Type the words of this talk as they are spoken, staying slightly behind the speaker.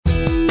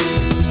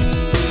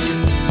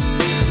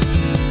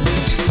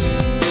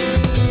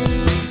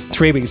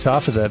3 weeks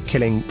after the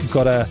killing,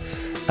 got a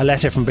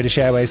letter from British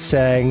Airways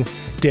saying,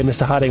 "Dear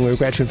Mr. Harding, we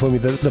regret to inform you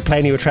that the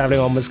plane you were travelling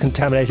on was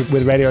contaminated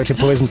with radioactive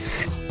poison.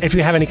 If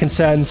you have any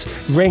concerns,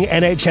 ring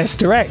NHS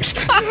Direct."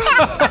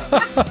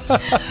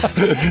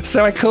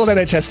 So I called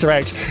NHS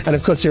Direct, and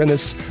of course you're in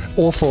this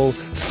awful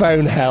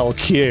phone hell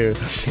queue.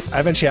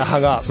 Eventually I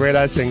hung up,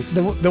 realising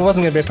there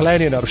wasn't going to be a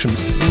polonium option.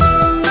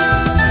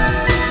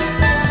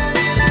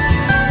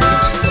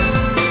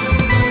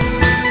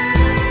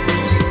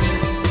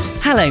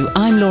 Hello,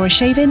 I'm Laura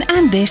Shavin,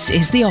 and this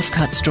is The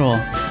Offcuts Drawer,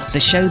 the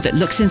show that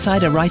looks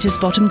inside a writer's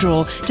bottom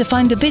drawer to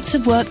find the bits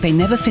of work they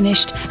never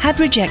finished, had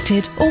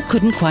rejected, or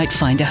couldn't quite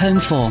find a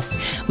home for.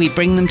 We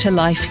bring them to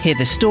life, hear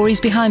the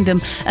stories behind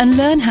them, and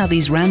learn how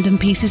these random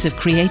pieces of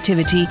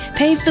creativity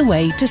pave the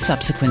way to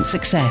subsequent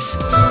success.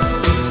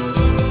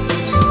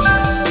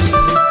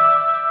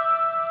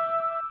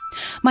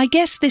 My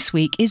guest this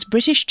week is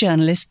British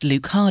journalist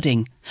Luke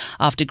Harding.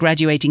 After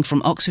graduating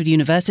from Oxford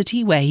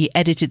University, where he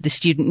edited the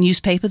student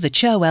newspaper The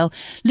Cherwell,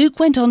 Luke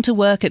went on to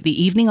work at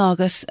the Evening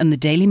Argus and the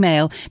Daily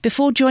Mail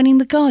before joining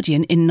The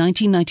Guardian in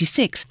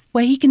 1996,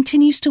 where he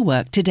continues to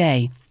work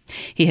today.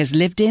 He has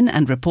lived in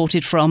and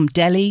reported from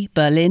Delhi,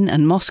 Berlin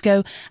and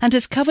Moscow, and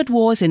has covered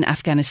wars in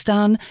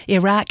Afghanistan,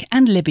 Iraq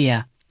and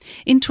Libya.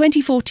 In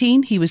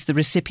 2014, he was the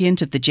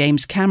recipient of the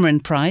James Cameron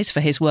Prize for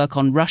his work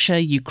on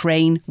Russia,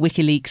 Ukraine,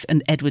 WikiLeaks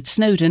and Edward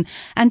Snowden,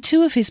 and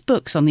 2 of his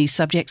books on these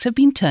subjects have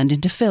been turned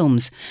into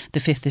films: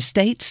 The Fifth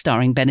Estate,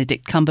 starring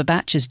Benedict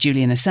Cumberbatch as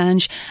Julian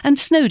Assange, and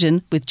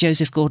Snowden with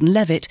Joseph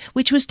Gordon-Levitt,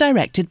 which was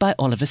directed by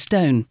Oliver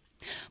Stone.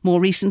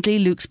 More recently,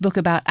 Luke's book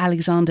about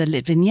Alexander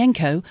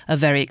Litvinenko, A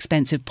Very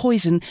Expensive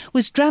Poison,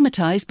 was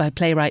dramatised by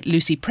playwright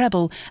Lucy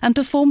Prebble and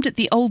performed at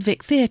the Old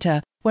Vic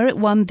Theatre, where it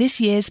won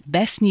this year's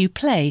Best New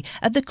Play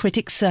at the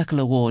Critics' Circle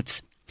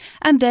Awards.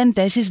 And then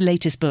there's his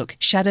latest book,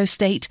 Shadow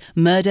State,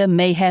 Murder,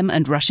 Mayhem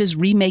and Russia's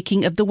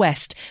Remaking of the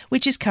West,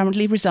 which is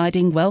currently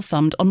residing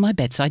well-thumbed on my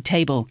bedside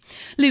table.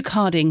 Luke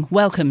Harding,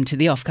 welcome to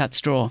The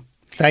Offcuts Drawer.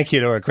 Thank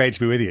you, Laura. Great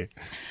to be with you.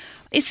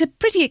 It's a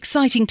pretty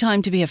exciting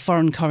time to be a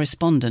foreign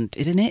correspondent,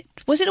 isn't it?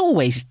 Was it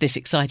always this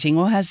exciting,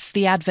 or has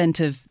the advent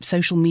of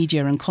social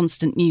media and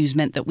constant news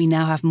meant that we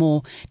now have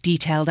more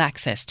detailed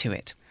access to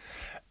it?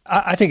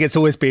 I think it's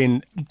always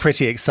been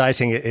pretty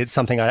exciting. It's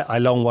something I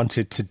long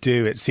wanted to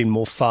do. It seemed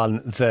more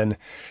fun than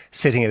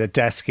sitting at a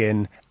desk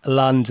in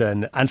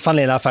London. And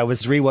funnily enough, I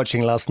was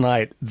rewatching last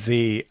night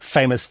the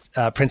famous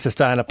Princess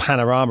Diana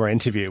Panorama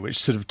interview,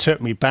 which sort of took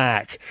me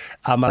back.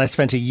 And I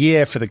spent a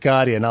year for The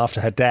Guardian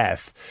after her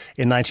death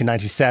in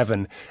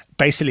 1997,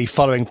 basically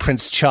following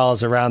Prince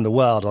Charles around the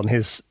world on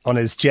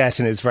his jet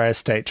and his various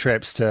state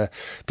trips to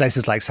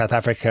places like South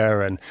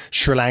Africa and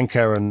Sri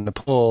Lanka and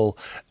Nepal,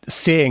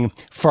 seeing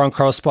foreign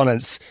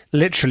correspondents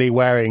literally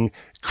wearing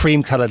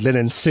cream-coloured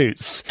linen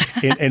suits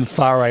in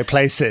faraway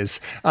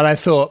places. And I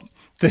thought,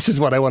 this is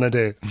what I want to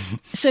do.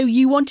 So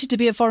you wanted to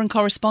be a foreign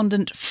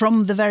correspondent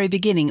from the very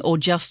beginning, or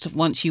just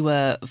once you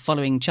were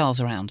following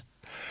Charles around?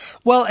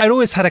 Well, I'd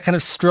always had a kind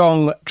of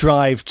strong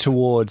drive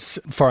towards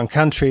foreign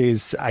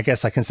countries. I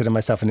guess I consider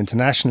myself an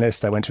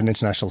internationalist. I went to an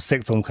international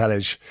sixth form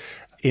college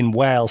in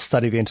Wales,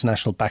 studied the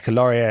International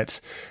Baccalaureate,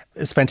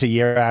 spent a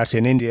year out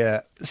in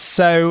India.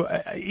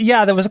 So,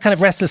 yeah, there was a kind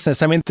of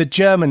restlessness. I mean, the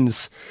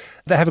Germans,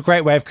 they have a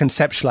great way of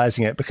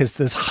conceptualizing it, because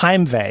there's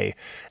Heimweh,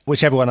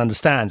 which everyone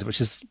understands,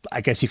 which is,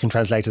 I guess you can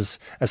translate as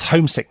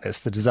homesickness,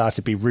 the desire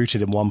to be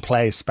rooted in one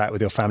place, back with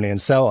your family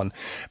and so on.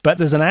 But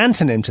there's an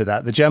antonym to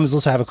that. The Germans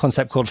also have a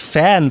concept called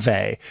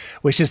Fernweh,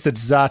 which is the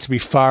desire to be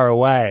far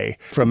away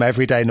from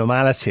everyday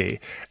normality.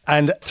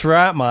 And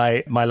throughout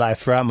my life,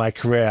 throughout my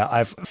career,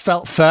 I've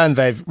felt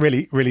Fernweh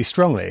really, really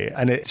strongly.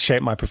 And it's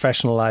shaped my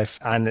professional life,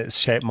 and it's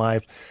shaped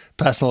my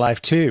personal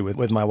life too,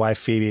 with my wife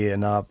Phoebe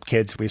and our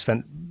kids. We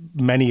spent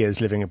many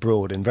years living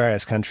abroad in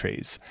various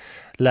countries,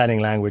 learning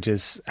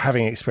languages,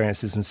 having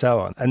experiences and so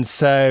on. And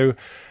so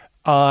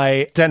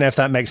I don't know if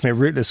that makes me a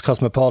rootless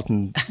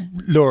cosmopolitan,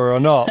 Laura, or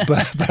not,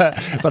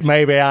 but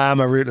maybe I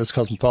am a rootless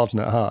cosmopolitan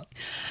at heart.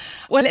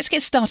 Well, let's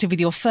get started with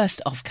your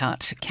first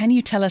offcut. Can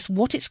you tell us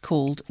what it's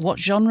called, what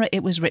genre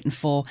it was written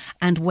for,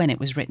 and when it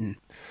was written?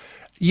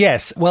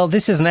 Yes. Well,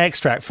 this is an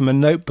extract from a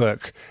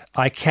notebook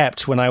I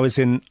kept when I was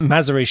in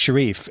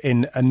Mazar-e-Sharif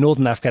in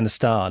northern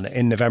Afghanistan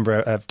in November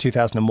of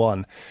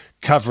 2001,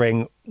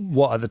 covering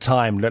what at the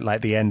time looked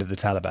like the end of the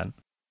Taliban.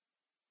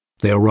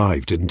 They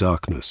arrived in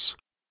darkness,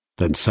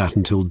 then sat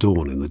until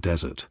dawn in the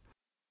desert.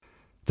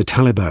 The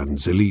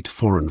Taliban's elite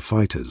foreign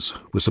fighters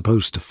were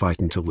supposed to fight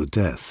until the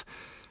death,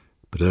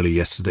 but early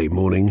yesterday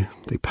morning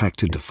they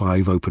packed into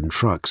 5 open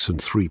trucks and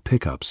 3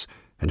 pickups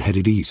and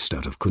headed east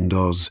out of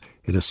Kunduz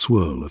in a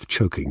swirl of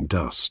choking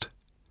dust.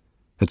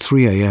 At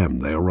 3 a.m.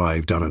 they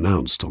arrived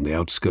unannounced on the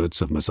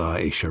outskirts of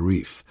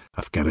Mazar-e-Sharif,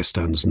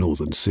 Afghanistan's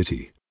northern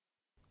city.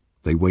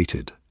 They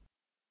waited.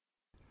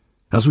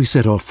 As we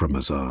set off from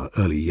Mazar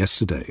early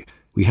yesterday,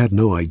 we had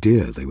no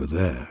idea they were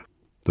there.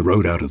 The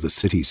road out of the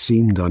city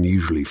seemed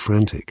unusually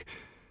frantic.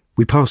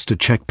 We passed a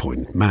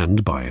checkpoint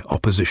manned by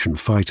opposition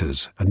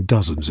fighters and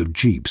dozens of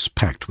jeeps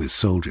packed with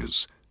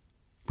soldiers.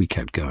 We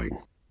kept going.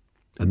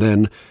 And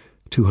then,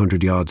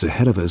 200 yards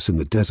ahead of us in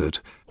the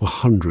desert were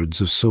hundreds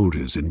of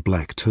soldiers in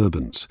black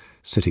turbans,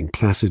 sitting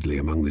placidly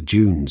among the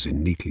dunes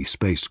in neatly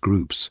spaced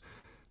groups.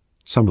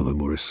 Some of them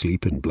were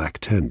asleep in black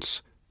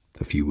tents.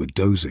 A few were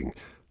dozing,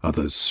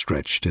 others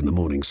stretched in the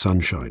morning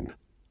sunshine.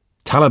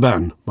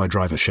 "Taliban!" my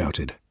driver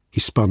shouted. He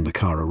spun the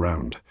car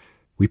around.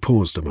 We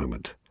paused a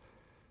moment.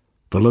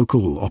 The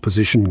local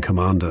opposition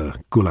commander,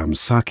 Ghulam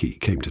Saki,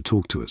 came to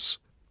talk to us.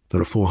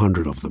 "There are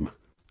 400 of them.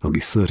 Only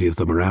 30 of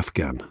them are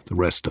Afghan. The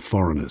rest are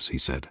foreigners," he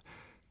said.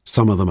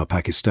 "Some of them are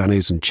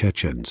Pakistanis and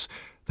Chechens.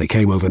 They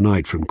came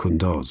overnight from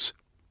Kunduz.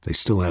 They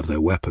still have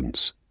their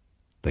weapons.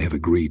 They have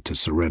agreed to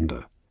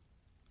surrender."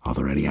 "Are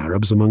there any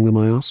Arabs among them?"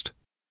 I asked.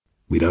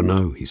 "We don't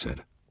know," he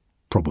said.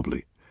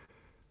 "Probably."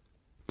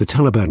 The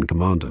Taliban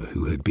commander,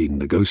 who had been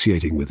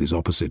negotiating with his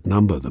opposite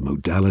number the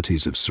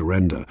modalities of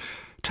surrender,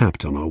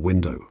 tapped on our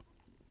window.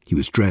 He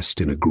was dressed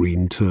in a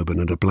green turban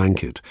and a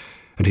blanket,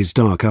 and his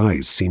dark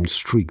eyes seemed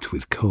streaked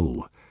with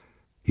coal.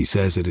 "He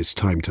says it is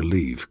time to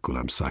leave,"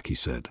 Ghulam Saki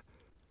said.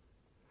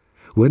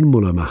 When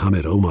Mullah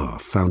Muhammad Omar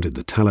founded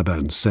the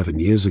Taliban 7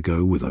 years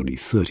ago with only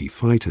 30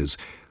 fighters,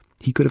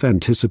 he could have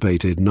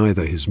anticipated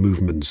neither his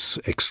movement's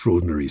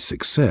extraordinary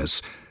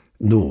success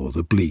nor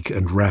the bleak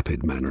and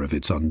rapid manner of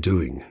its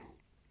undoing.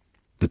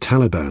 The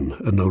Taliban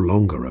are no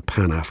longer a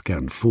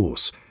pan-Afghan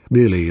force,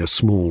 merely a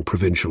small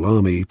provincial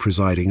army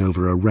presiding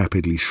over a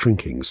rapidly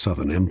shrinking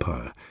southern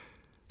empire.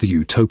 The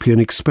utopian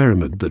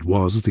experiment that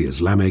was the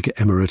Islamic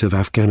Emirate of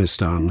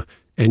Afghanistan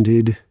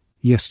ended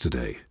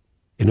yesterday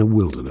in a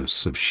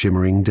wilderness of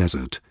shimmering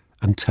desert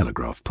and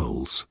telegraph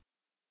poles.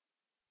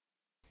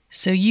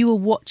 So you were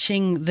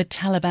watching the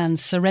Taliban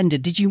surrender.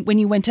 When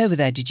you went over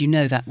there, did you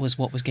know that was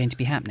what was going to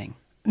be happening?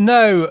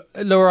 No,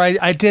 Laura,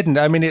 I didn't.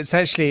 I mean, it's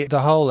actually,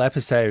 the whole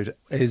episode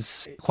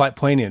is quite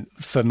poignant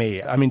for me.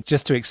 I mean,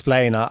 just to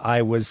explain,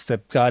 I was the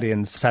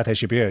Guardian's South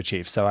Asia bureau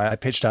chief, so I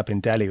pitched up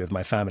in Delhi with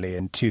my family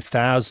in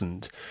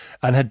 2000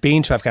 and had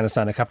been to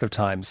Afghanistan a couple of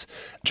times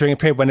during a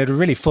period when it had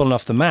really fallen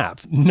off the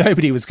map.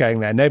 Nobody was going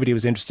there. Nobody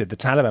was interested. The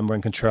Taliban were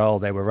in control.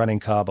 They were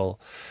running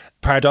Kabul.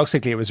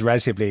 Paradoxically, it was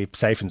relatively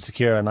safe and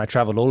secure, and I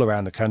traveled all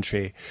around the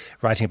country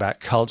writing about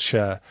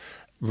culture,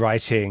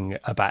 writing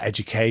about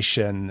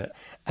education,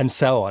 and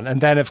so on. And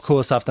then, of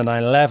course, after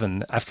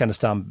 9/11,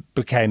 Afghanistan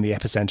became the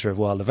epicenter of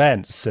world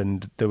events,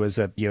 and there was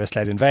a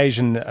US-led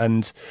invasion.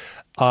 And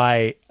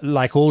I,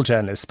 like all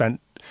journalists,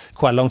 spent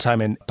quite a long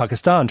time in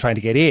Pakistan trying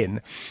to get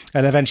in,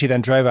 and eventually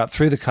then drove up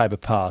through the Khyber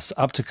Pass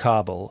up to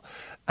Kabul.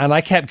 And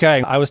I kept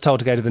going. I was told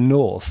to go to the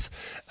north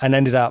and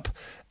ended up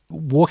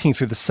walking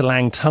through the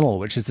Salang Tunnel,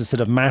 which is this sort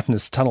of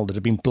mountainous tunnel that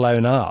had been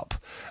blown up,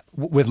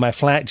 with my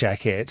flak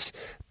jacket,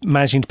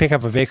 managing to pick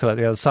up a vehicle at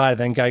the other side,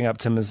 then going up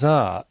to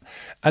Mazar.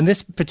 And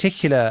this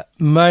particular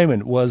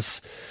moment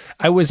was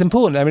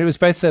important. I mean, it was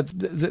both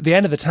the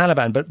end of the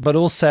Taliban, but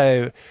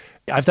also,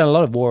 I've done a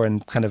lot of war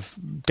and kind of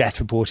death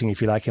reporting,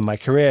 if you like, in my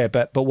career.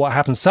 But what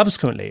happened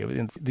subsequently,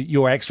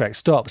 your extract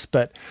stops,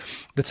 but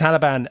the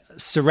Taliban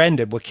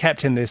surrendered, were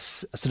kept in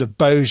this sort of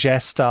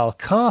Beaujais-style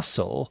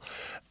castle,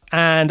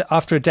 and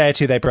after a day or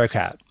two, they broke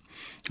out.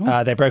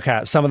 They broke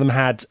out. Some of them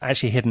had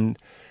actually hidden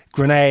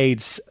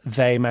grenades.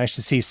 They managed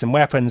to seize some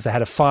weapons. They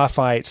had a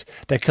firefight.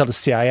 They killed a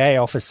CIA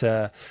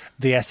officer.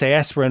 The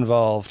SAS were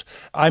involved.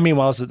 I,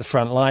 meanwhile, was at the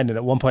front line, and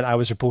at one point I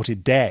was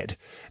reported dead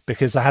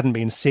because I hadn't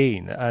been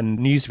seen, and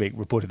Newsweek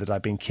reported that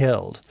I'd been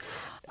killed.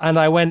 And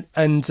I went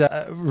and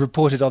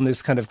reported on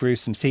this kind of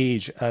gruesome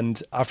siege,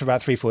 and after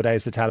about 3-4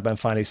 days, the Taliban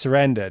finally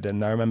surrendered.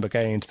 And I remember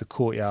going into the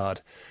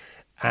courtyard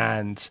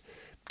and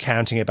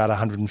counting about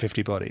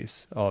 150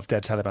 bodies of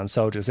dead Taliban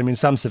soldiers. I mean,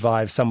 some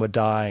survived, some were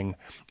dying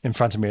in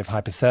front of me of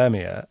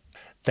hypothermia.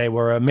 They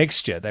were a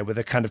mixture. They were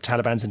the kind of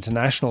Taliban's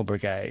international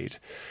brigade.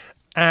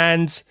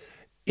 And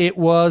it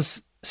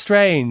was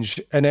strange,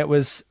 and it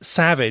was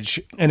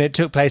savage, and it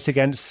took place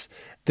against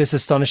this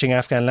astonishing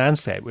Afghan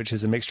landscape, which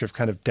is a mixture of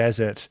kind of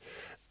desert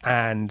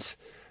and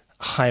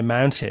high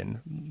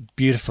mountain,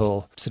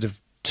 beautiful sort of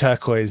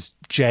turquoise,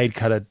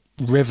 jade-coloured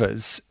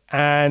rivers.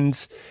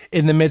 And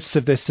in the midst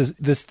of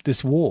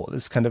this war,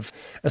 this kind of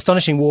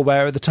astonishing war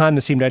where at the time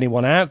there seemed only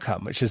one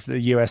outcome, which is the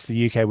US,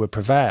 the UK would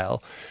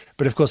prevail.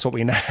 But of course, what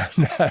we now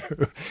know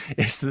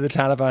is that the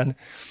Taliban,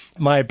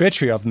 my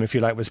obituary of them, if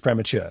you like, was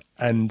premature.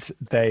 And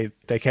they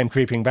came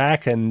creeping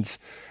back, and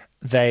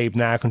they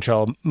now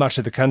control much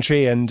of the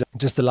country. And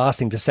just the last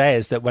thing to say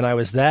is that when I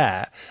was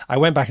there, I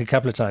went back a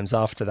couple of times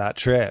after that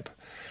trip.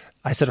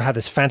 I sort of had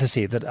this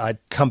fantasy that I'd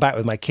come back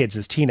with my kids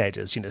as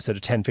teenagers, sort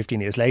of 10,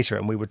 15 years later,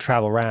 and we would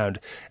travel around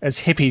as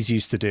hippies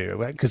used to do,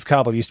 because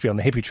Kabul used to be on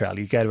the hippie trail.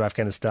 You go to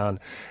Afghanistan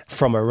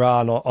from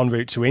Iran or en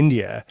route to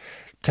India,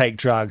 take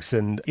drugs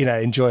and,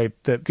 enjoy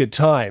the good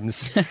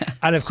times.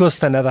 And of course,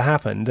 that never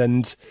happened.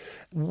 And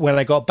when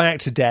I got back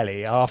to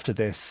Delhi after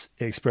this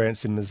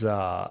experience in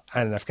Mazar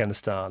and in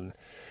Afghanistan,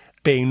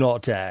 being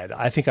not dead,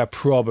 I think I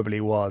probably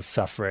was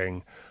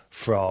suffering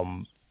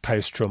from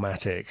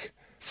post-traumatic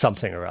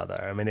something or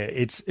other. I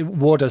mean,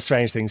 war does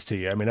strange things to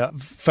you. I mean,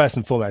 first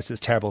and foremost,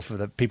 it's terrible for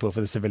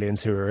the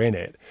civilians who are in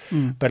it.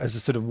 But as a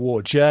sort of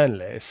war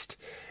journalist,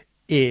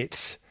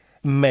 it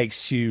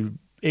makes you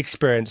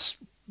experience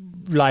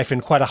life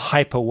in quite a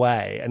hyper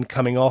way, and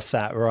coming off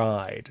that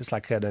ride, it's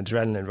like an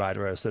adrenaline ride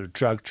or a sort of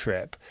drug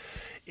trip,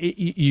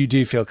 you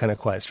do feel kind of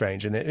quite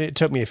strange. And it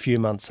took me a few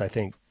months, I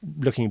think,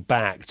 looking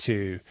back,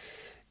 to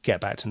get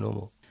back to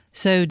normal.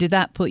 So did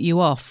that put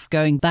you off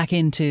going back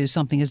into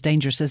something as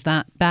dangerous as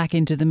that, back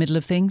into the middle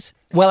of things?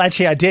 Well,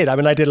 actually, I did. I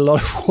mean, I did a lot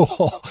of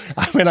war.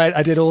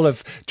 I did all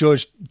of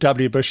George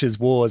W. Bush's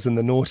wars in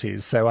the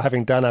noughties. So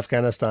having done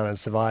Afghanistan and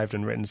survived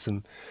and written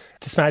some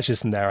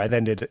dispatches from there, I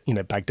then did,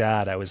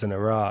 Baghdad. I was in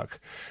Iraq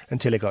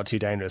until it got too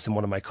dangerous and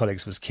one of my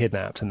colleagues was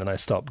kidnapped, and then I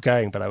stopped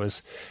going. But I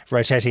was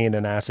rotating in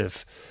and out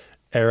of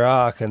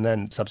Iraq, and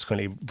then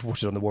subsequently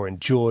reported on the war in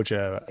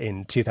Georgia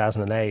in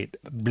 2008,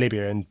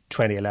 Libya in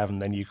 2011,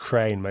 then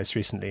Ukraine most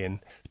recently in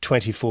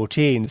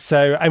 2014.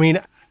 So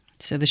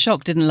the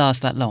shock didn't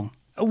last that long.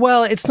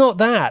 Well, it's not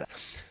that.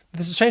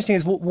 The strange thing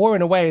is, war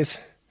in a way is,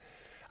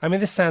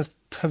 this sounds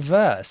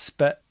perverse,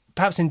 but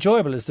perhaps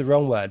enjoyable is the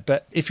wrong word.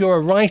 But if you're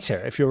a writer,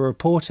 if you're a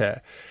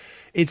reporter,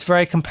 it's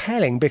very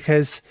compelling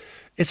because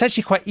it's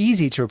actually quite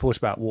easy to report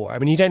about war.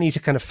 You don't need to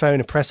kind of phone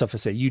a press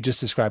officer. You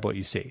just describe what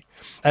you see.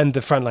 And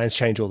the front lines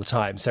change all the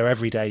time. So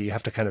every day you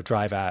have to kind of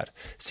drive out,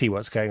 see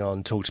what's going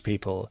on, talk to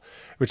people,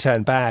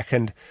 return back,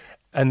 and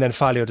then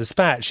file your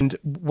dispatch. And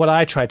what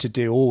I tried to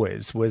do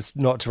always was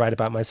not to write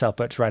about myself,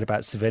 but to write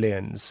about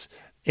civilians,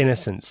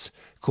 innocents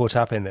caught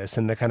up in this,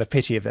 and the kind of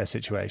pity of their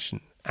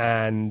situation.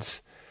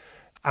 And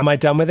am I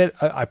done with it?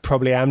 I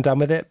probably am done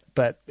with it.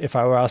 But if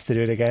I were asked to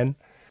do it again,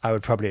 I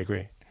would probably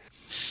agree.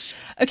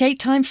 OK,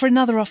 time for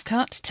another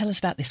offcut. Tell us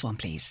about this one,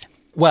 please.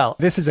 Well,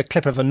 this is a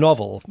clip of a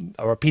novel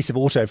or a piece of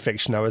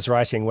auto-fiction I was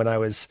writing when I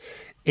was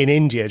in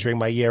India during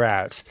my year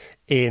out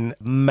in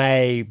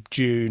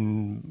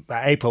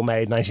April,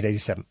 May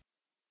 1987.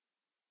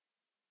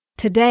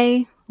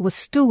 Today was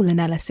stool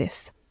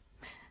analysis.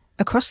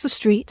 Across the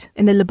street,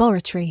 in the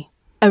laboratory,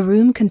 a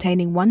room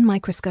containing one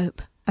microscope,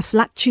 a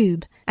flat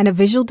tube, and a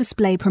visual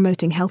display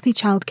promoting healthy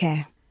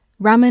childcare,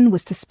 Raman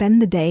was to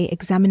spend the day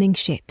examining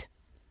shit.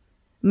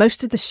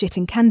 Most of the shit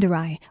in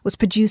Kandarai was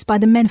produced by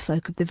the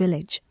menfolk of the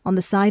village, on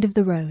the side of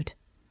the road.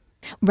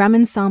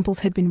 Raman's samples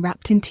had been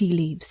wrapped in tea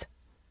leaves.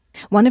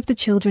 One of the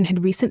children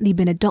had recently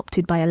been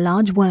adopted by a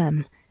large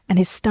worm, and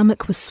his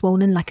stomach was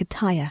swollen like a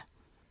tire.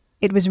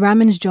 It was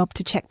Raman's job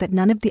to check that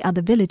none of the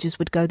other villagers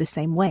would go the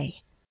same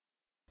way.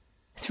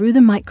 Through the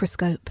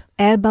microscope,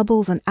 air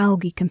bubbles and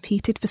algae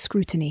competed for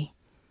scrutiny.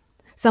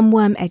 Some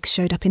worm eggs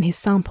showed up in his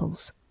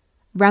samples.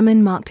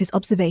 Raman marked his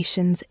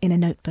observations in a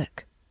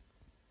notebook.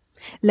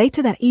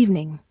 Later that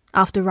evening,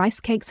 after rice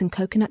cakes and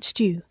coconut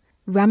stew,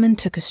 Raman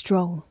took a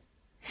stroll.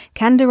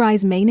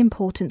 Kandarai's main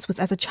importance was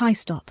as a chai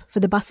stop for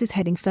the buses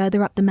heading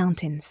further up the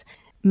mountains.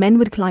 Men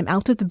would climb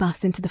out of the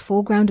bus into the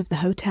foreground of the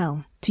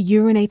hotel to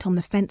urinate on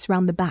the fence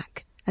round the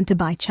back and to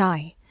buy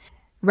chai.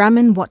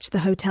 Raman watched the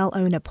hotel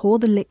owner pour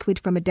the liquid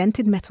from a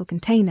dented metal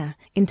container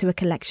into a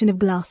collection of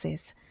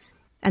glasses.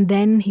 And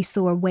then he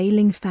saw a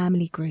wailing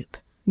family group,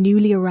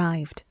 newly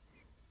arrived.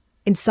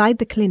 Inside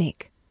the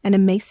clinic, an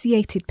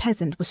emaciated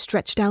peasant was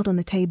stretched out on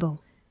the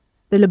table.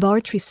 The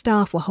laboratory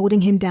staff were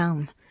holding him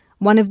down.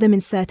 One of them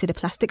inserted a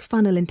plastic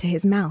funnel into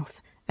his mouth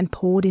and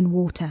poured in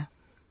water.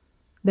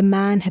 The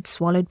man had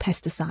swallowed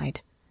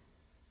pesticide.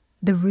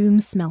 The room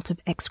smelt of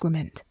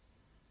excrement.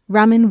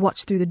 Raman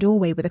watched through the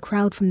doorway with a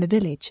crowd from the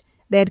village.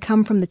 They had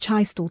come from the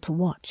chai stall to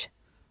watch.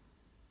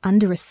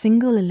 Under a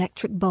single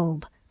electric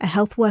bulb, a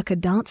health worker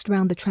danced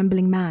round the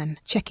trembling man,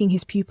 checking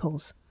his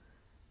pupils.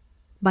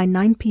 By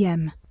 9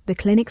 p.m., the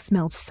clinic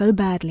smelled so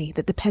badly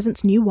that the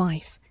peasant's new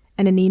wife,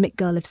 an anemic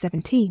girl of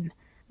 17,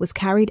 was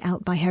carried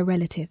out by her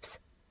relatives.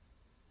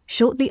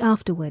 Shortly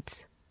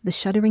afterwards, the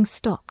shuddering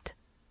stopped,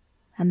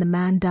 and the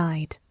man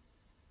died.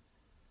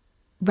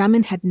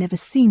 Raman had never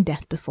seen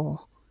death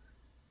before.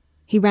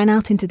 He ran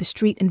out into the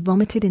street and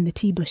vomited in the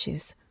tea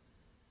bushes.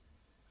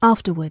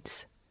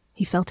 Afterwards,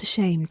 he felt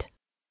ashamed.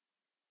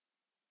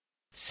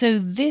 So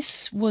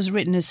this was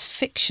written as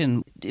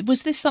fiction.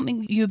 Was this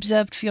something you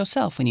observed for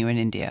yourself when you were in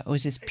India, or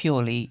is this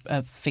purely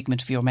a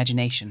figment of your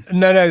imagination?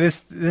 No,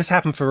 this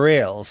happened for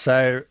real.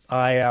 So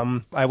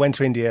I went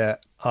to India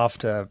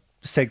after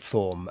sixth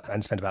form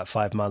and spent about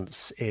 5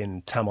 months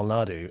in Tamil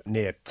Nadu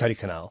near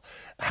Kodaikanal,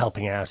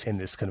 helping out in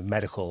this kind of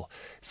medical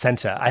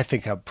centre. I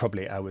think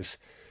I was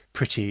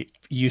pretty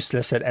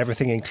useless at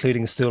everything,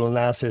 including stool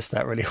analysis.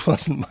 That really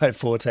wasn't my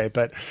forte.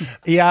 But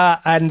yeah,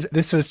 and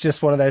this was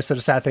just one of those sort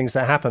of sad things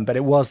that happened. But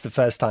it was the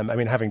first time,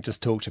 having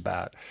just talked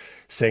about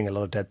seeing a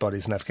lot of dead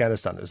bodies in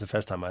Afghanistan, it was the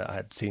first time I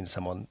had seen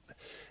someone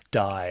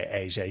die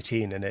age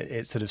 18, and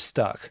it sort of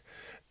stuck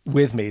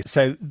with me.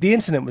 So the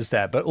incident was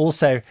there, but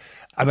also,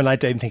 I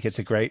don't think it's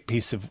a great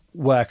piece of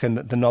work, and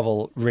the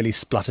novel really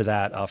spluttered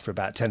out after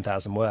about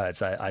 10,000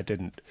 words. I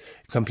didn't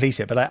complete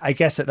it, but I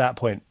guess at that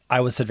point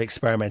I was sort of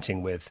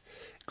experimenting with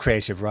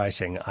creative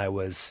writing. I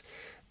was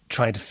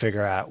trying to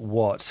figure out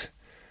what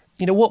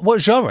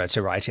genre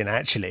to write in,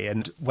 actually,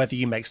 and whether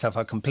you make stuff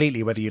up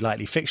completely, whether you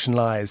lightly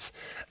fictionalize,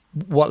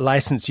 what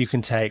license you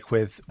can take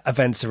with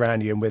events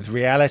around you and with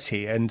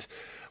reality. And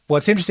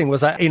what's interesting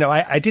was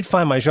I did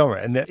find my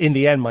genre, and in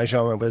the end my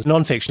genre was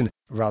nonfiction.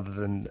 rather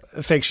than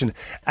fiction.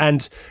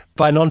 And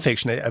by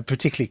non-fiction,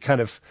 particularly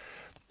kind of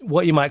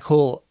what you might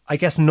call, I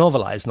guess,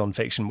 novelized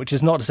non-fiction, which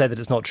is not to say that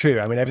it's not true.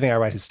 I mean, everything I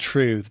write is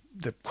true.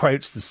 The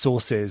quotes, the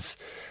sources,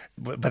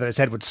 whether it's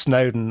Edward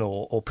Snowden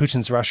or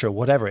Putin's Russia or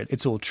whatever,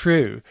 it's all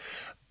true.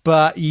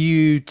 But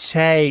you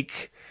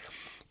take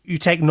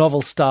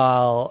novel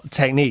style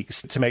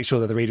techniques to make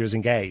sure that the reader is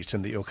engaged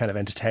and that you're kind of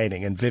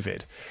entertaining and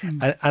vivid.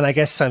 And I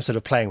guess I'm sort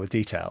of playing with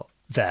detail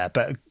there.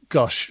 But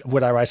gosh,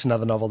 would I write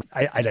another novel?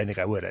 I don't think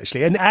I would,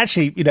 actually. And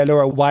actually,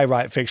 Laura, why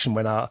write fiction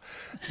when our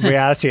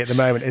reality at the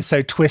moment is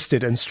so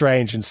twisted and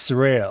strange and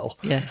surreal?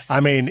 Yes.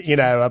 I mean,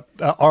 a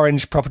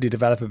orange property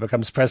developer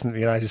becomes president of the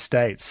United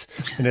States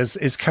and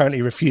is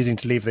currently refusing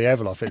to leave the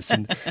Oval Office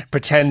and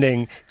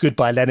pretending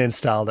goodbye Lenin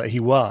style that he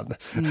won.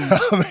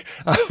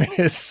 I mean,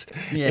 it's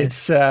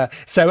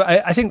so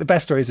I think the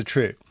best stories are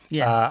true.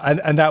 Yeah.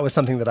 And that was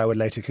something that I would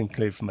later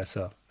conclude for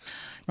myself.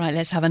 Right,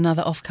 let's have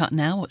another off-cut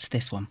now. What's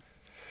this one?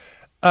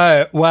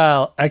 Oh,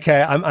 well,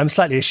 okay, I'm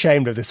slightly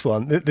ashamed of this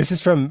one. This is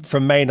from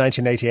May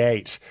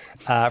 1988,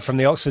 from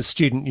the Oxford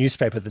student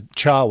newspaper, the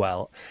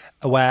Cherwell,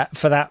 where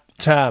for that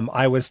term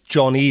I was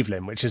John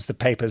Evelyn, which is the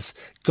paper's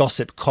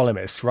gossip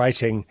columnist,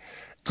 writing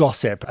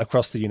gossip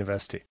across the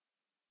university.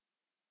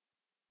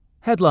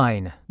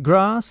 Headline: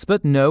 Grass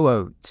but no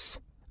oats.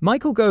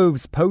 Michael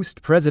Gove's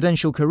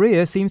post-presidential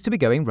career seems to be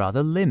going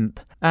rather limp.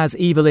 As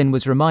Evelyn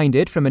was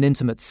reminded from an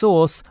intimate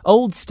source,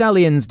 old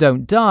stallions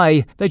don't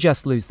die, they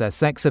just lose their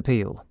sex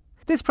appeal.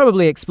 This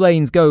probably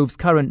explains Gove's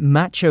current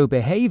macho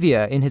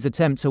behaviour in his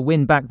attempt to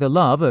win back the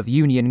love of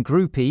union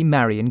groupie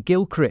Marion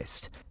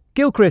Gilchrist.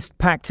 Gilchrist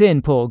packed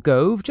in poor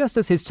Gove just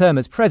as his term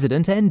as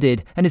president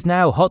ended and is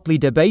now hotly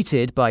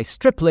debated by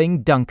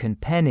stripling Duncan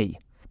Penny.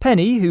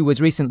 Penny, who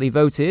was recently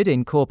voted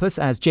in Corpus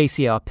as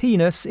JCR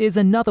Penis, is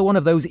another one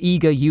of those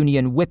eager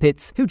union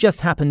whippets who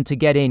just happened to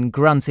get in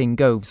grunting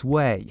Gove's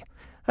way.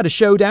 At a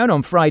showdown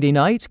on Friday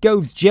night,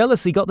 Gove's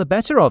jealousy got the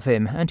better of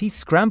him, and he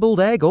scrambled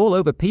egg all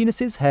over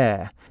Penis's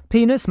hair.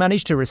 Penis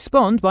managed to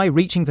respond by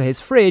reaching for his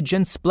fridge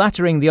and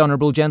splattering the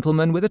honourable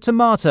gentleman with a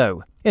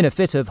tomato. In a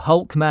fit of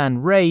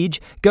Hulkman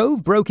rage,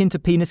 Gove broke into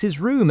Penis's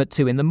room at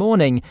 2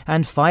 a.m.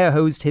 and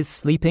fire-hosed his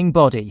sleeping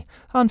body.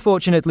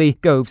 Unfortunately,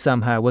 Gove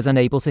somehow was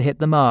unable to hit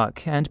the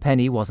mark, and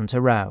Penny wasn't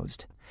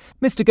aroused.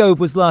 Mr. Gove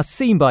was last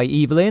seen by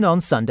Evelyn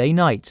on Sunday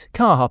night,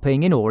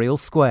 car-hopping in Oriel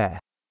Square.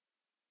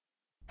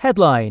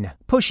 Headline: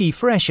 Pushy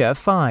Fresher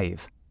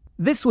 5.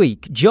 This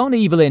week, John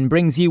Evelyn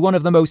brings you one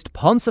of the most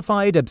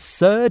ponsified,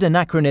 absurd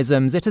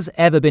anachronisms it has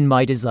ever been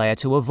my desire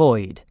to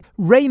avoid.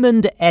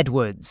 Raymond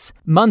Edwards,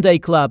 Monday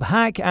Club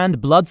hack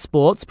and blood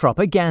sports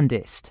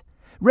propagandist.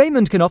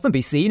 Raymond can often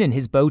be seen in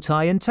his bow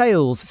tie and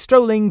tails,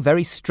 strolling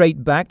very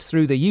straight-backed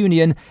through the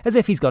Union as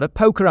if he's got a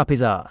poker up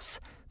his arse.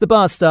 The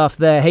bar staff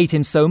there hate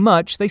him so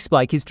much they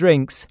spike his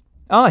drinks.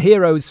 Our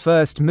hero's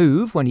first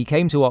move when he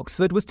came to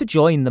Oxford was to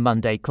join the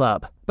Monday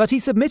Club. But he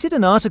submitted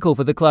an article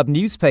for the club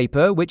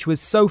newspaper which was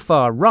so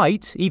far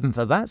right, even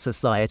for that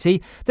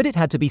society, that it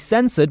had to be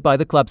censored by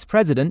the club's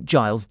president,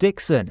 Giles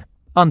Dixon.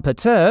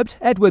 Unperturbed,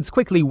 Edwards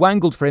quickly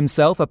wangled for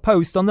himself a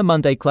post on the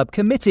Monday Club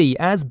committee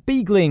as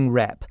beagling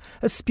rep,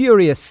 a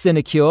spurious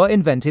sinecure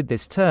invented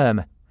this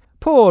term.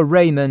 Poor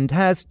Raymond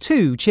has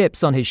 2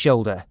 chips on his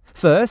shoulder.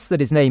 First, that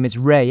his name is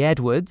Ray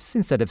Edwards,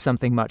 instead of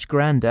something much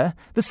grander.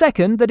 The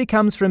second, that he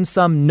comes from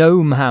some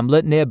gnome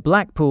hamlet near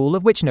Blackpool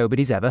of which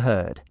nobody's ever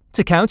heard.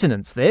 To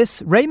countenance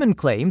this, Raymond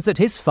claims that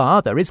his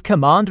father is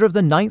commander of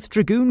the 9th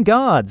Dragoon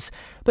Guards,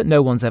 but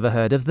no one's ever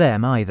heard of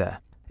them either.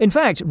 In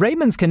fact,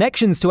 Raymond's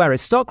connections to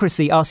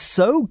aristocracy are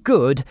so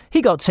good,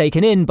 he got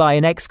taken in by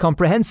an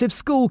ex-comprehensive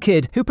school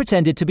kid who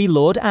pretended to be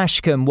Lord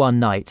Ashcombe one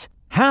night.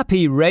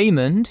 Happy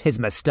Raymond, his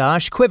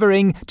moustache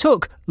quivering,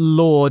 took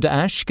Lord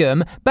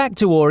Ashcombe back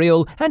to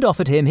Oriel and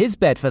offered him his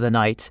bed for the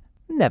night.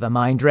 Never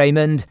mind,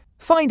 Raymond.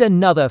 Find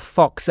another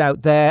fox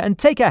out there and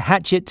take a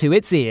hatchet to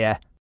its ear.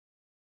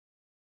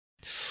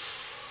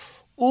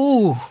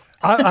 Ooh.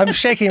 I'm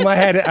shaking my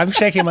head. I'm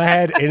shaking my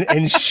head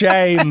in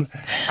shame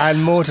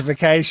and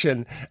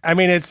mortification. I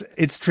mean,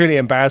 it's truly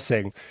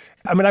embarrassing.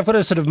 I mean, I've got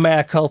a sort of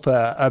mea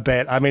culpa a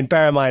bit. I mean,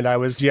 bear in mind, I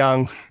was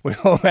young. We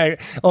all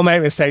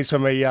make mistakes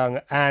when we're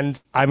young.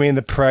 And I mean,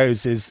 the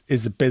prose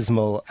is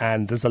abysmal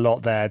and there's a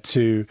lot there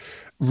to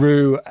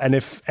rue. And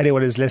if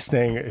anyone is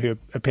listening who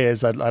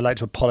appears, I'd like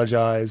to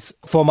apologise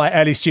for my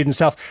early student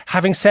self.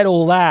 Having said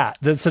all that,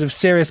 the sort of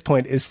serious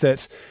point is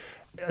that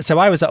so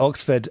I was at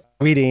Oxford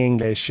reading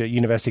English at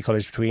University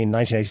College between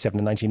 1987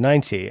 and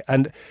 1990.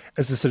 And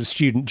as a sort of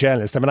student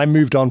journalist, I mean, I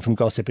moved on from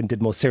gossip and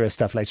did more serious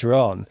stuff later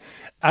on.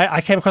 I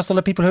came across a lot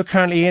of people who are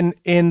currently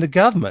in the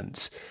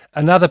government.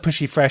 Another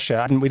pushy fresher,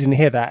 and we didn't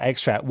hear that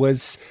extract,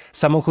 was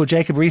someone called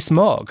Jacob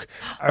Rees-Mogg.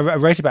 I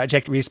wrote about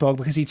Jacob Rees-Mogg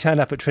because he turned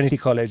up at Trinity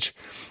College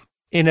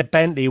in a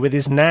Bentley with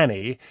his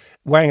nanny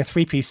wearing a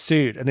three-piece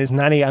suit, and his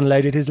nanny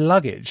unloaded his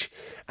luggage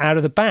out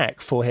of the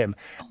back for him.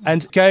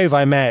 And Gove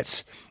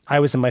I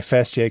was in my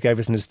first year, Gove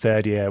was in his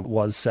third year,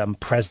 was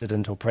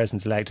president or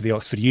president-elect of the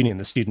Oxford Union,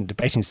 the Student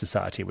Debating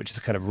Society, which is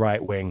a kind of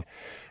right-wing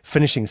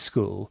finishing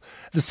school.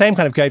 The same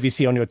kind of Gove you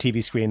see on your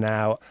TV screen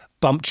now,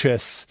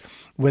 bumptious,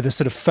 with a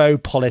sort of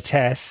faux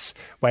politesse,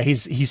 where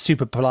he's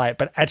super polite,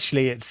 but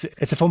actually it's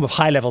a form of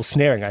high-level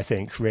sneering, I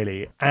think,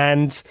 really.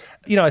 And,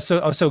 I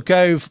saw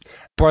Gove.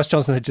 Boris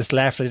Johnson had just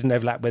left. I didn't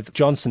overlap with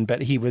Johnson, but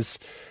there was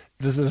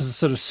a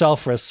sort of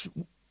sulphurous,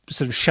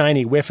 sort of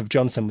shiny whiff of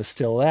Johnson was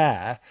still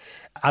there.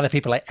 Other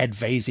people like Ed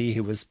Vasey,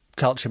 who was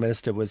culture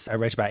minister, I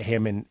wrote about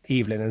him in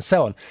Evelyn and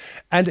so on.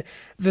 And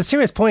the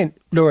serious point,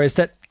 Laura, is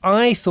that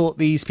I thought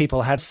these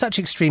people had such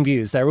extreme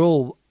views. They're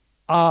all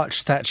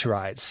arch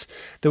Thatcherites.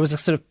 There was a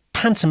sort of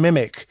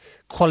pantomimic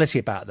quality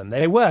about them.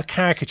 They were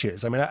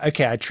caricatures. I mean,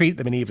 okay, I treat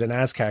them in Evelyn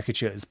as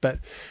caricatures, but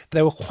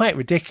they were quite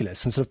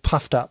ridiculous and sort of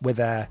puffed up with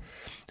their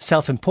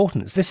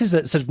self-importance. This is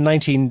at sort of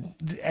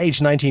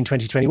age 19,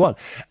 20, 21.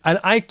 And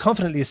I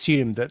confidently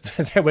assumed that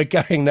they were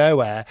going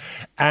nowhere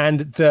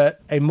and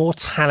that a more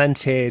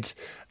talented,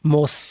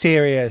 more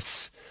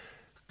serious,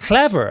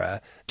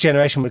 cleverer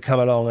generation would come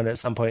along and at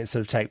some point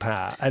sort of take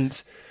power.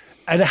 And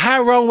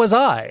how wrong was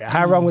I?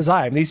 How wrong was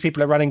I? I mean, these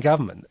people are running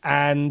government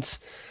and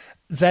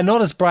they're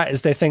not as bright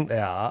as they think they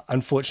are,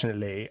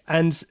 unfortunately.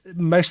 And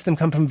most of them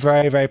come from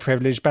very, very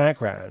privileged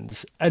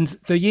backgrounds. And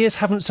the years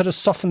haven't sort of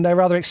softened their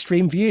rather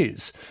extreme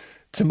views,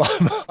 to my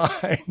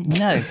mind.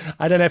 No.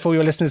 I don't know if all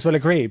your listeners will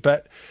agree,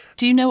 but...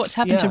 Do you know what's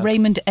happened to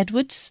Raymond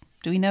Edwards?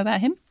 Do we know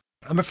about him?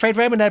 I'm afraid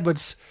Raymond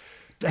Edwards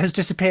has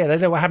disappeared. I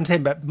don't know what happened to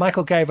him, but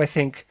Michael Gove, I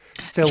think,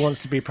 still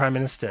wants to be Prime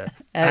Minister.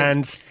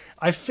 And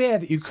I fear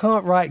that you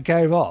can't write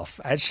Gove off,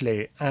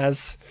 actually,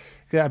 as...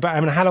 Yeah, but I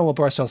mean, how long will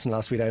Boris Johnson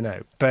last? We don't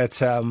know.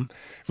 But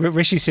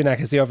Rishi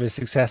Sunak is the obvious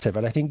successor.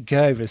 But I think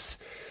Gove is,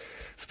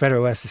 for better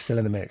or worse, is still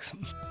in the mix.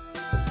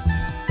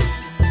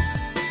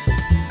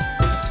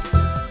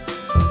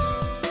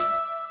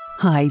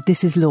 Hi,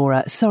 this is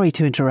Laura. Sorry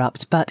to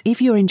interrupt, but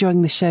if you're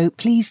enjoying the show,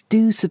 please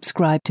do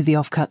subscribe to The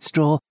Offcut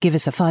Straw. Give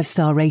us a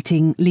 5-star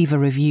rating, leave a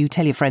review,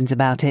 tell your friends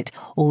about it.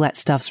 All that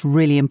stuff's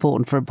really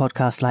important for a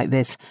podcast like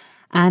this.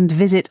 And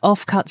visit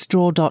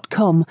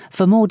offcutstraw.com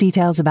for more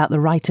details about the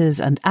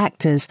writers and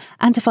actors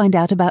and to find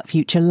out about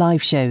future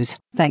live shows.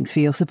 Thanks for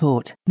your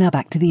support. Now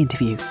back to the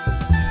interview.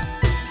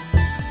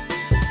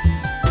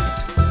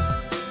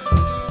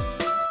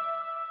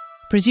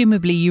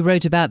 Presumably you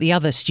wrote about the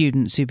other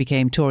students who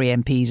became Tory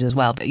MPs as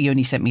well, but you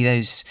only sent me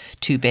those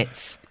 2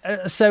 bits.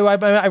 So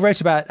I wrote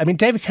about,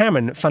 David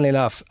Cameron, funnily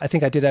enough, I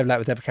think I did overlap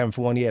with David Cameron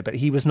for 1 year, but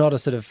he was not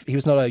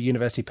a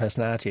university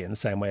personality in the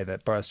same way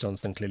that Boris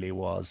Johnson clearly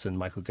was and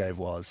Michael Gove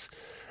was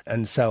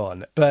and so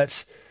on.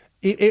 But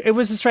it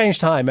was a strange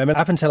time. I mean,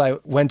 up until I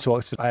went to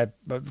Oxford, I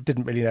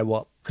didn't really know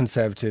what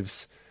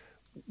Conservatives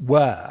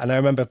were. And I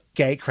remember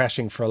gate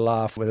crashing for a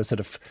laugh with a sort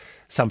of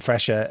some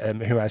fresher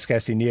whom I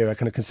scarcely knew, a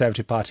kind of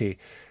Conservative Party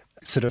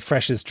sort of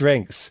freshers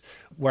drinks,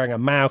 wearing a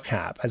Mao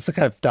cap. It's the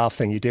kind of daft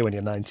thing you do when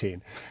you're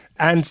 19.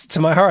 And to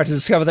my horror, to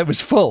discover that it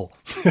was full.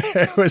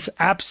 It was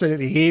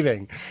absolutely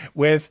heaving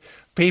with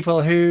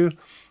people who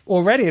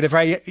already at a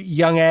very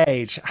young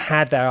age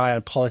had their eye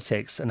on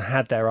politics and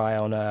had their eye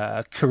on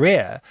a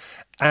career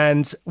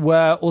and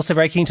were also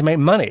very keen to make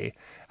money.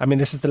 I mean,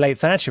 this is the late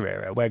Thatcher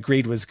era where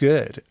greed was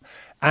good.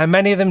 And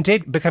many of them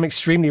did become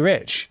extremely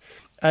rich.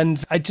 And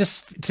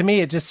to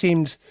me, it just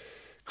seemed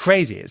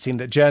crazy. It seemed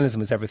that journalism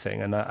was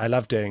everything. And I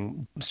loved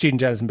doing student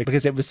journalism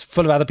because it was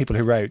full of other people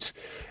who wrote,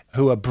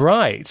 who were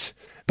bright,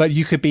 but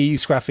you could be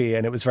scruffy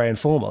and it was very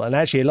informal. And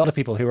actually, a lot of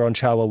people who were on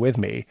Cherwell with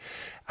me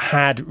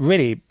had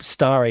really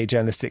starry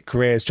journalistic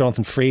careers.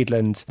 Jonathan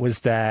Friedland was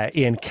there.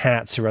 Ian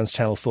Katz, who runs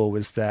Channel 4,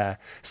 was there.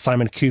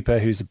 Simon Cooper,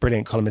 who's a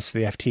brilliant columnist for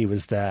the FT,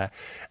 was there.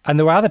 And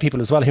there were other people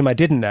as well whom I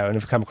didn't know and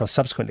have come across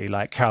subsequently,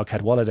 like Carol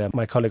Cadwallader,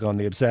 my colleague on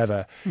The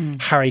Observer,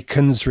 Harry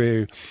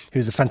Kunzru,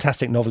 who's a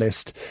fantastic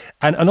novelist,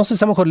 and also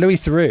someone called Louis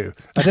Theroux.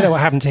 I don't know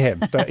what happened to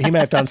him, but he may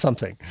have done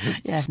something.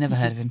 Yeah, I've never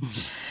heard of him.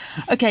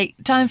 OK,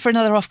 time for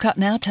another offcut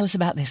now. Tell us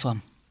about this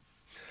one.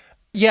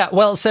 Yeah,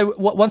 well, so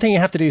one thing you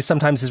have to do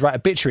sometimes is write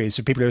obituaries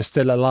for people who are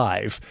still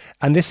alive.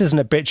 And this is an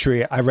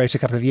obituary I wrote a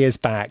couple of years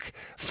back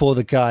for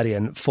The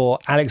Guardian for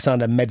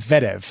Alexander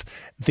Medvedev,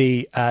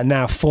 the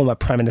now former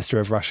Prime Minister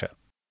of Russia.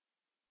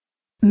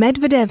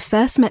 Medvedev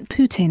first met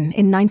Putin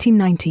in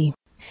 1990.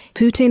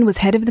 Putin was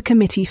head of the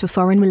Committee for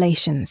Foreign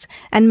Relations,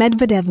 and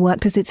Medvedev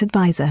worked as its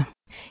advisor.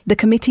 The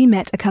committee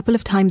met a couple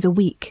of times a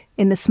week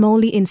in the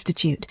Smolny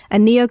Institute, a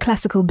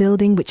neoclassical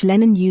building which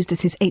Lenin used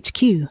as his HQ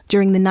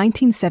during the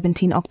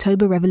 1917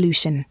 October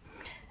Revolution.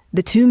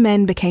 The two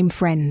men became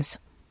friends.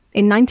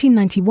 In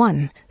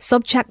 1991,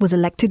 Sobchak was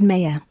elected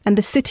mayor, and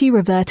the city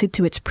reverted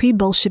to its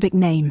pre-Bolshevik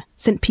name,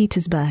 St.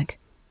 Petersburg.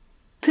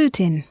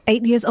 Putin,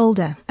 8 years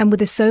older and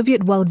with a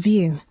Soviet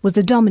worldview, was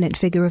the dominant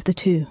figure of the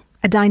two,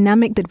 a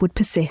dynamic that would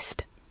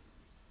persist.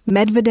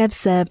 Medvedev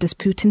served as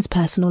Putin's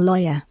personal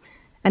lawyer,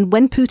 and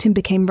when Putin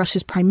became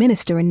Russia's prime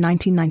minister in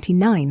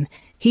 1999,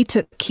 he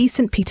took key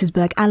St.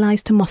 Petersburg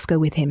allies to Moscow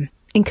with him,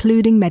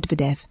 including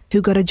Medvedev,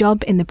 who got a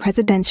job in the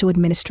presidential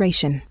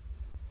administration.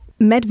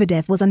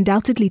 Medvedev was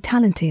undoubtedly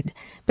talented,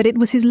 but it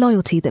was his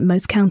loyalty that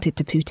most counted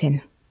to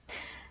Putin.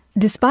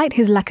 Despite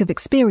his lack of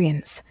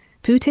experience,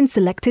 Putin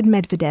selected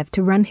Medvedev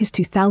to run his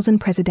 2000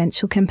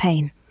 presidential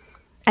campaign.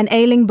 An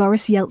ailing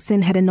Boris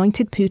Yeltsin had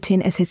anointed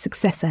Putin as his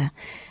successor,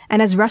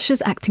 and as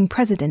Russia's acting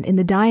president in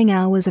the dying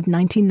hours of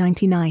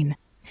 1999.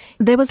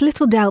 There was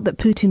little doubt that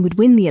Putin would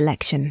win the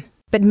election,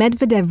 but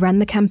Medvedev ran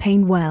the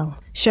campaign well,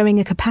 showing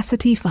a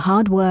capacity for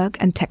hard work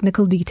and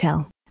technical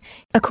detail.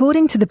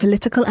 According to the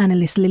political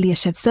analyst Lilia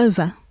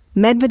Shevtsova,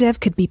 Medvedev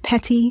could be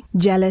petty,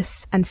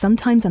 jealous, and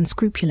sometimes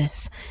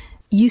unscrupulous,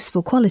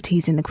 useful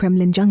qualities in the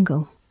Kremlin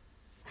jungle.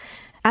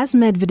 As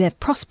Medvedev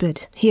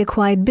prospered, he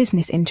acquired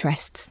business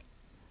interests.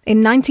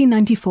 In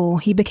 1994,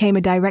 he became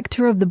a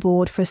director of the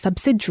board for a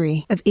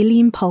subsidiary of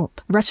Ilyim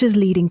Pulp, Russia's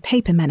leading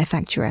paper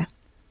manufacturer.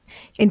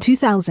 In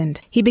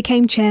 2000, he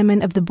became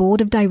chairman of the board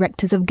of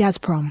directors of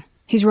Gazprom.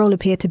 His role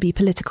appeared to be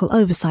political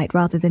oversight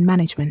rather than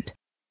management.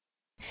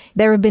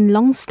 There have been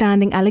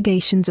long-standing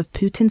allegations of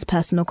Putin's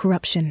personal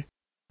corruption.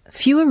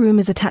 Fewer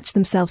rumours attached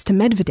themselves to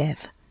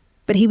Medvedev,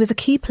 but he was a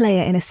key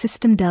player in a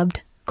system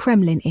dubbed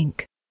Kremlin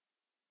Inc.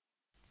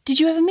 Did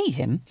you ever meet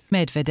him,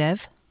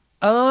 Medvedev?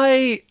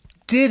 I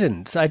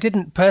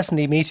didn't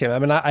personally meet him. I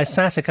mean, I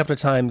sat a couple of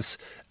times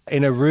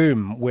in a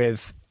room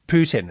with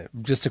Putin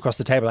just across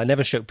the table. I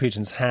never shook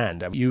Putin's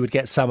hand. You would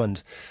get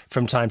summoned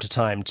from time to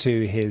time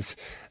to his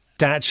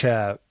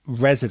dacha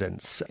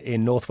residence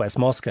in northwest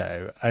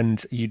Moscow,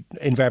 and you'd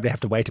invariably have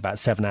to wait about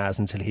 7 hours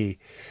until he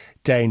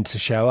deigned to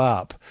show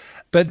up.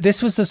 But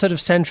this was the sort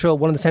of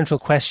one of the central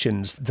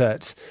questions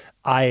that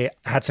I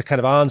had to kind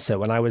of answer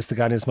when I was the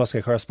Guardian's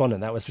Moscow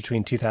correspondent. That was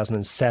between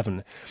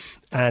 2007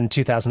 and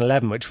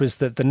 2011, which was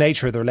the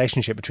nature of the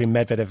relationship between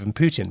Medvedev and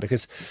Putin,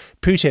 because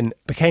Putin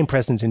became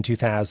president in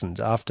 2000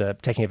 after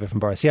taking over from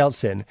Boris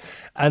Yeltsin.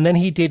 And then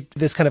he did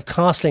this kind of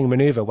castling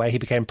maneuver where he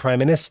became prime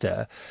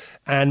minister,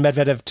 and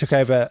Medvedev took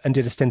over and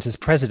did a stint as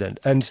president.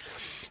 And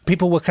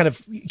people were kind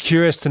of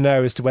curious to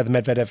know as to whether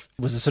Medvedev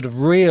was a sort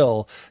of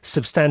real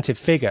substantive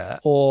figure,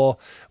 or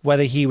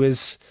whether he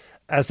was,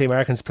 as the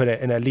Americans put it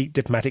in Elite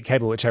Diplomatic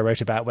Cable, which I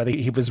wrote about, whether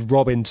he was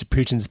Robin to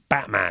Putin's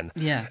Batman.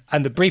 Yeah.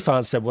 And the brief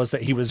answer was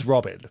that he was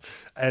Robin,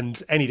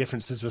 and any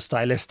differences were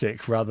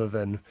stylistic rather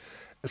than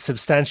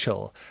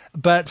substantial.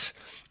 But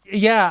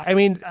yeah, I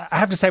mean, I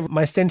have to say,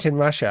 my stint in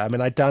Russia, I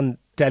mean, I'd done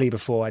Delhi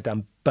before, I'd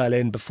done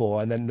Berlin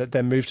before, and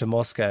then moved to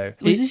Moscow.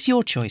 Was this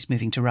your choice,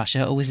 moving to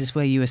Russia, or was this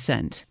where you were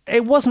sent?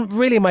 It wasn't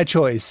really my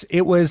choice.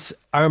 It was,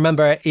 I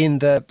remember in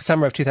the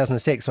summer of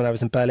 2006 when I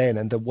was in Berlin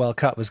and the World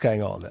Cup was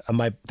going on, and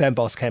my then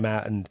boss came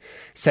out and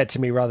said to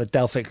me rather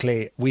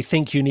Delphically, "We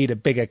think you need a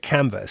bigger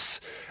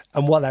canvas."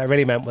 And what that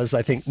really meant was,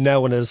 I think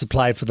no one has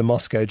applied for the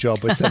Moscow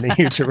job. We're sending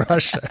you to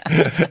Russia.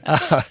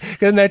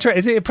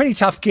 It's a pretty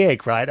tough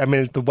gig, right? I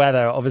mean, the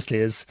weather obviously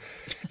it's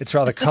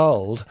rather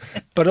cold,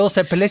 but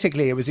also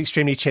politically it was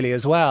extremely chilly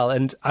as well.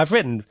 And I've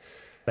written,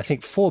 I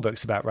think, 4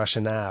 books about Russia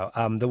now.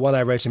 The one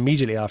I wrote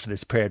immediately after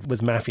this period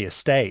was Mafia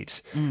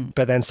State.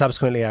 But then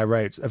subsequently I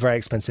wrote A Very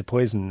Expensive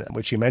Poison,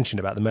 which you mentioned,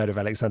 about the murder of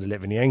Alexander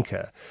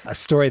Litvinenko, a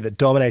story that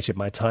dominated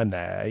my time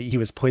there. He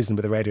was poisoned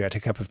with a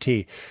radioactive cup of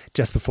tea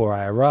just before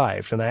I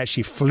arrived. And I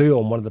actually flew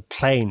on one of the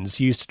planes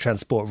used to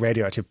transport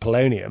radioactive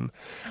polonium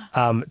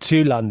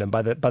to London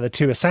by the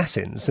 2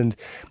 assassins. And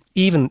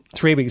even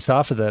 3 weeks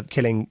after the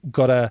killing,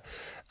 got a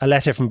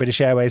letter from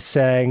British Airways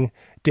saying,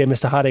 "Dear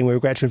Mr. Harding, we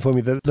regret to inform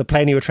you that the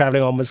plane you were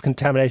travelling on was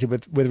contaminated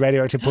with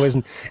radioactive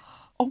poison.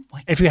 Oh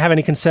my! If you have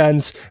any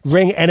concerns,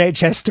 ring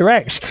NHS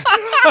Direct."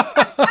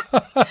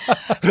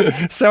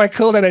 So I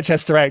called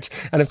NHS Direct,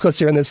 and of course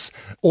you're in this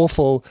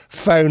awful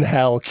phone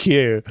hell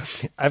queue.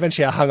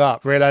 Eventually I hung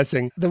up,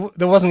 realising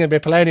there wasn't going to be a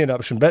polonium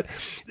option. But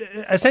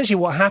essentially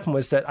what happened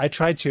was that I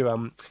tried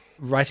to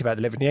write about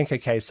the Litvinenko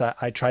case.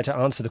 I tried to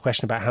answer the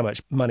question about how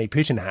much money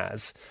Putin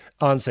has.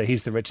 Answer,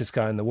 he's the richest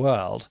guy in the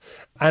world.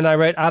 And I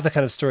wrote other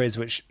kind of stories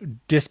which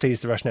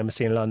displeased the Russian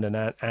embassy in London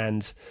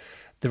and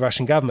the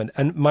Russian government.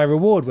 And my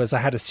reward was I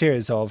had a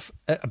series of,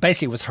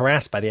 basically was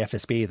harassed by the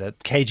FSB, the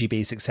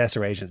KGB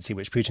successor agency,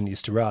 which Putin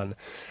used to run.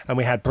 And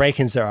we had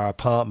break-ins at our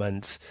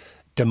apartment,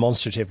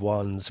 demonstrative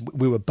ones.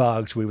 We were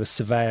bugged, we were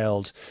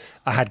surveilled.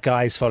 I had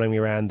guys following me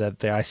around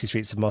the icy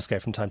streets of Moscow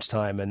from time to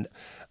time, and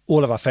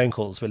all of our phone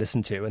calls were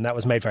listened to, and that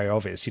was made very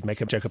obvious. You'd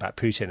make a joke about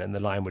Putin and the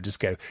line would just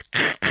go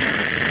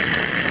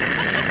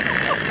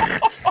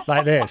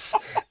like this.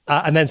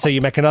 And then so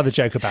you make another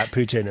joke about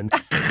Putin and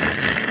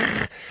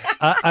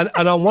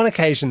and on one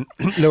occasion,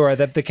 Laura,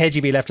 the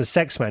KGB left a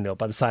sex manual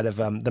by the side of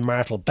the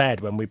marital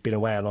bed when we'd been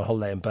away on a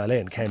holiday in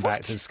Berlin, came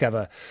back to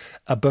discover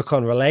a book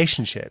on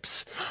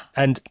relationships.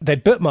 And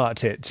they'd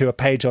bookmarked it to a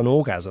page on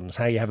orgasms,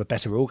 how you have a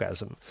better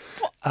orgasm.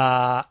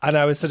 And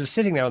I was sort of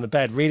sitting there on the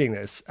bed reading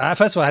this.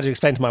 First of all, I had to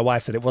explain to my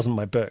wife that it wasn't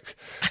my book.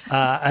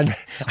 And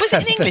was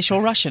it in English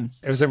or Russian?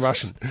 It was in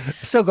Russian.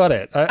 Still got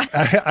it.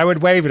 I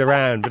would wave it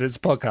around, but it's a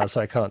podcast,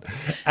 so I can't.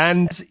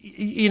 And,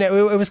 you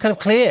know, it was kind of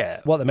clear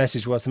what the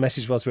message was. The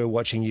message was we were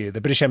watching you.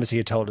 The British Embassy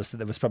had told us that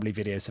there was probably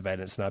video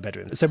surveillance in our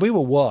bedroom. So we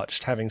were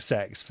watched having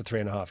sex for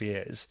 3.5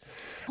 years.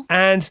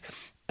 And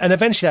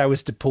eventually I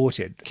was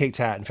deported, kicked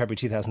out in February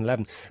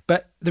 2011.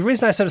 But the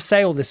reason I sort of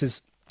say all this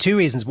is two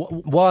reasons.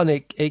 One,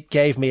 it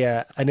gave me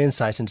an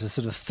insight into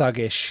sort of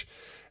thuggish,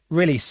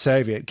 really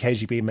Soviet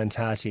KGB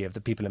mentality of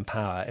the people in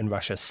power in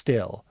Russia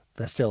still.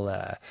 They're still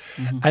there.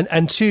 Mm-hmm.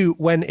 And two,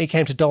 when it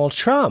came to Donald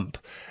Trump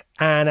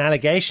and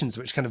allegations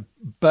which kind of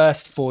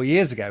burst 4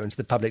 years ago into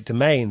the public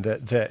domain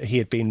that he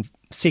had been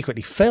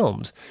secretly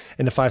filmed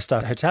in a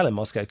 5-star hotel in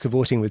Moscow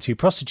cavorting with 2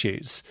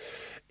 prostitutes,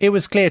 it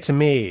was clear to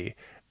me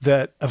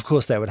that, of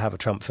course, they would have a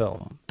Trump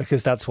film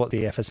because that's what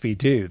the FSB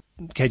do.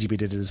 KGB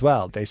did it as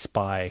well. They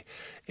spy,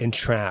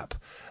 entrap,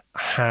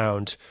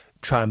 hound,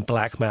 try and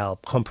blackmail,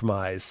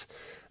 compromise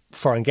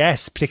foreign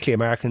guests, particularly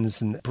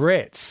Americans and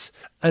Brits.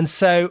 And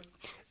so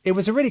it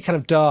was a really kind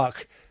of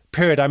dark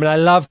period. I mean, I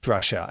loved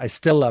Russia. I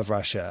still love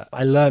Russia.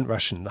 I learned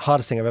Russian, the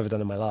hardest thing I've ever done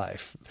in my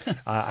life.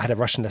 I had a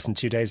Russian lesson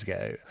 2 days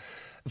ago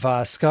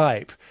via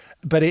Skype.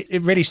 But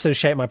it really sort of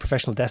shaped my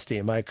professional destiny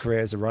and my career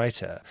as a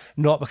writer,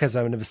 not because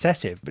I'm an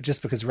obsessive, but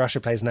just because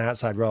Russia plays an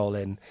outside role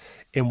in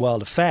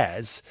world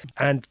affairs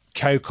and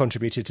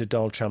co-contributed to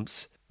Donald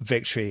Trump's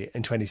victory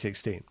in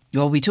 2016.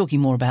 We'll be talking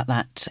more about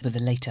that with a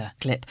later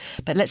clip.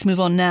 But let's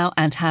move on now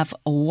and have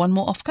one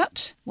more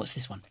offcut. What's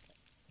this one?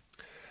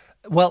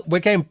 Well, we're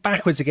going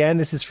backwards again.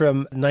 This is from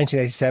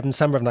 1987,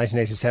 summer of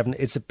 1987.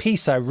 It's a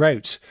piece I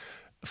wrote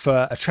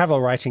for a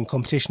travel writing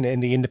competition in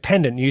the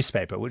Independent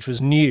newspaper, which was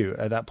new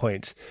at that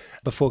point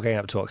before going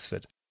up to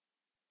Oxford.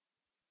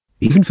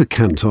 Even for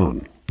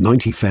Canton,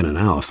 90 fen an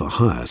hour for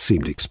hire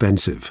seemed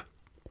expensive.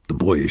 The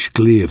boyish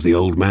glee of the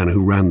old man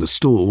who ran the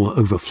stall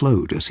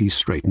overflowed as he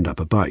straightened up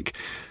a bike.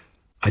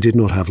 I did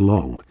not have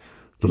long.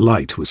 The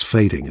light was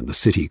fading and the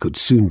city could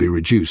soon be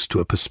reduced to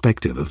a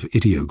perspective of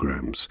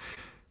ideograms.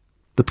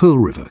 The Pearl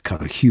River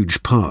cut a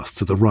huge path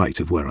to the right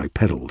of where I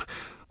pedalled,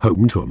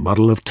 home to a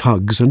muddle of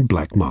tugs and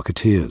black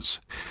marketeers.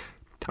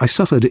 I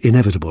suffered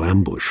inevitable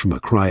ambush from a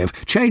cry of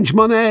 "Change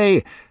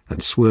money!"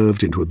 and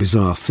swerved into a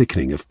bizarre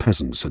thickening of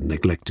peasants and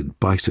neglected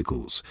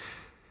bicycles.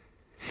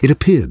 It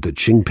appeared that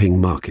Xingping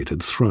Market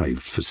had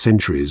thrived for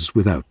centuries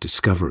without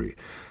discovery.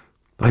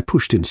 I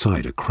pushed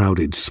inside a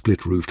crowded,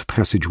 split-roofed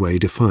passageway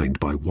defined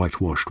by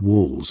whitewashed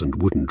walls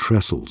and wooden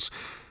trestles.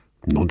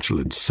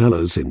 Nonchalant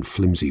sellers in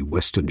flimsy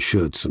western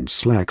shirts and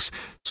slacks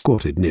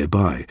squatted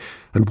nearby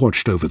and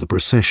watched over the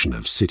procession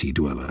of city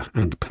dweller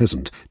and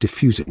peasant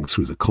diffusing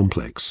through the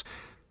complex.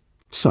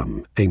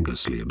 Some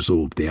aimlessly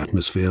absorbed the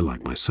atmosphere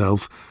like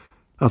myself.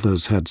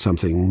 Others had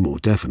something more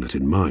definite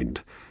in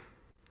mind.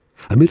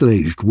 A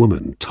middle-aged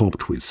woman,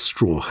 topped with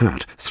straw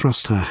hat,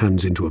 thrust her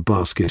hands into a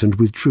basket and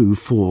withdrew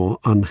 4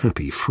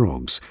 unhappy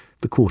frogs.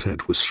 The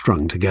quartet was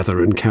strung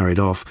together and carried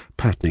off,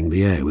 patterning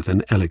the air with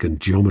an elegant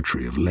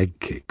geometry of leg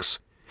kicks.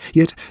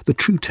 Yet the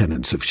true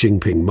tenants of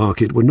Xingping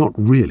Market were not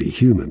really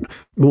human,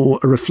 more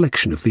a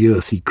reflection of the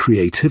earthy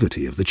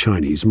creativity of the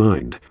Chinese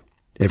mind.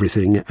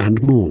 Everything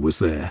and more was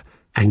there.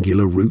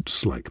 Angular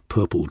roots like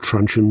purple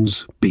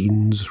truncheons,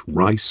 beans,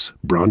 rice,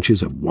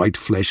 branches of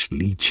white-fleshed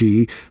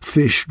lychee,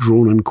 fish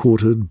drawn and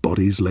quartered,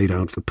 bodies laid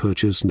out for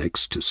purchase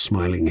next to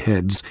smiling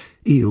heads,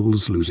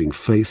 eels losing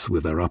faith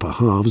with their upper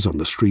halves on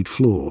the street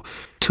floor,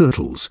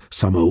 turtles,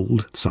 some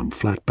old, some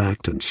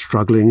flat-backed and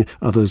struggling,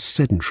 others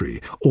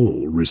sedentary,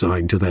 all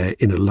resigned to their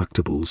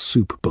ineluctable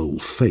soup-bowl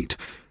fate,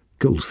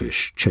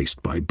 goldfish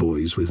chased by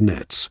boys with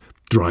nets,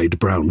 dried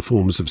brown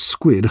forms of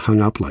squid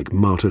hung up like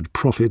martyred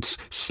prophets,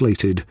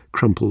 slated,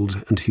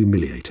 crumpled and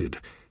humiliated,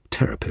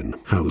 terrapin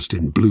housed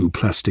in blue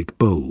plastic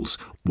bowls,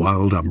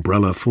 wild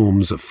umbrella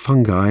forms of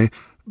fungi,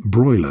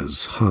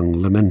 broilers hung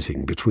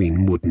lamenting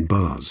between wooden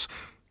bars,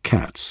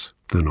 cats,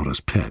 though not as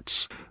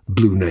pets,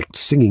 blue-necked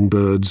singing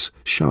birds,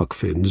 shark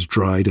fins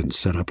dried and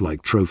set up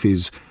like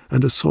trophies,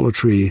 and a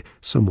solitary,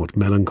 somewhat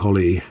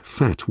melancholy,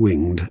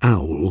 fat-winged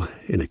owl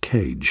in a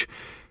cage.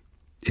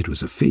 It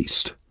was a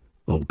feast,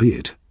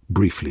 albeit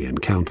briefly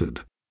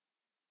encountered.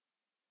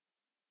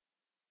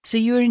 So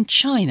you were in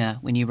China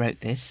when you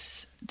wrote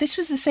this. This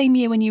was the same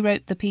year when you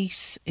wrote the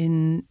piece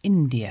in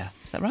India.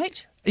 Is that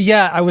right?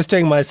 Yeah, I was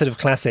doing my sort of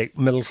classic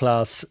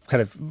middle-class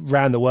kind of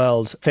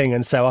round-the-world thing.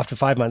 And so after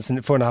 5 months,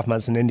 4.5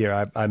 months in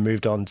India, I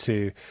moved on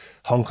to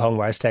Hong Kong,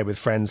 where I stayed with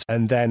friends,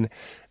 and then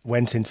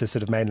went into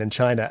sort of mainland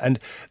China. And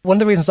one of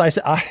the reasons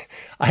I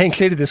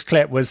included this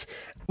clip was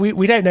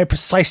we don't know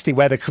precisely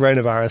where the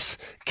coronavirus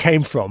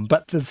came from,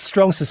 but the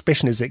strong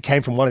suspicion is it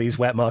came from one of these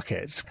wet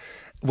markets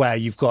where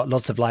you've got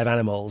lots of live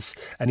animals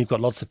and you've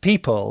got lots of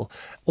people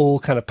all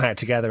kind of packed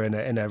together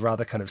in a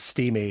rather kind of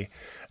steamy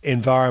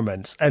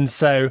environment. And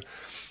so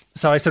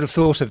I sort of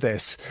thought of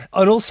this.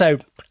 And also,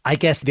 I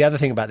guess the other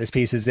thing about this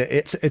piece is that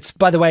it's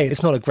by the way,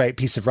 it's not a great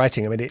piece of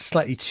writing. I mean, it's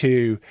slightly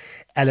too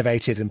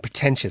elevated and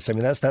pretentious. I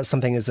mean, that's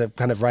something as a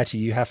kind of writer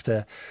you have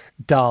to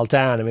dial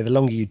down. I mean, the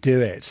longer you do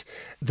it,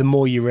 the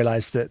more you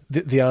realize that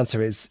the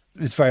answer is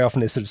very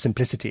often is sort of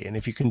simplicity. And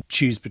if you can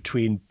choose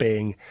between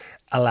being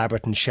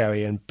elaborate and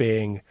showy and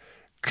being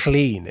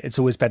clean. It's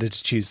always better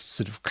to choose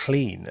sort of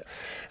clean.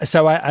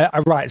 So I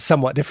write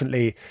somewhat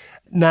differently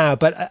now,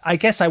 but I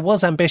guess I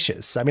was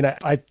ambitious. I mean,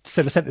 I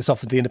sort of sent this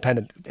off with The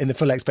Independent in the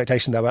full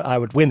expectation that I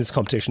would win this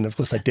competition. Of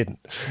course, I didn't.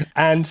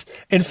 And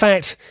in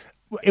fact,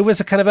 it was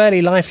a kind of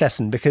early life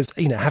lesson because,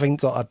 having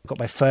got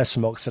my first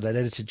from Oxford, I'd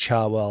edited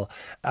Cherwell,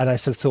 and I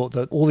sort of thought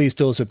that all these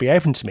doors would be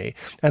open to me.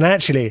 And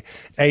actually,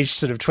 aged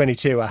sort of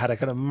 22, I had a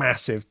kind of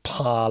massive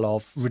pile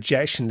of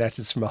rejection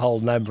letters from a whole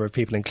number of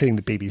people, including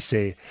the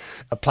BBC.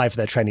 Applied for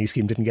their trainee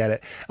scheme, didn't get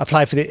it.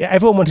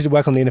 Everyone wanted to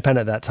work on The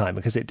Independent at that time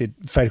because it did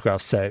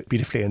photographs so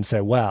beautifully and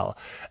so well.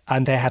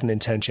 And they had an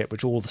internship,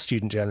 which all the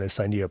student journalists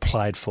I knew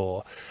applied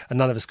for, and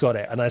none of us got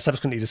it. And I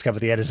subsequently discovered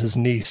the editor's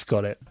niece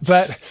got it.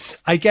 But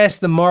I guess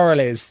the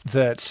moral is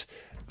that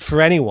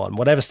for anyone,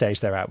 whatever stage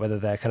they're at, whether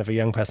they're kind of a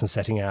young person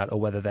setting out or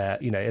whether they're,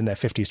 in their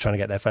 50s trying to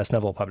get their first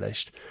novel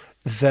published,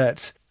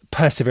 that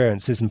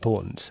perseverance is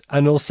important,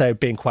 and also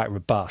being quite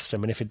robust. I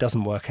mean, if it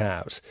doesn't work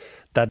out,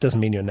 that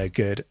doesn't mean you're no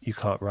good, you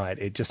can't write.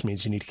 It just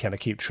means you need to kind of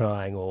keep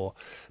trying or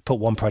put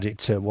one project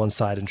to one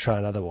side and try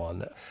another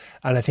one.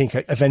 And I think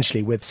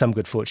eventually, with some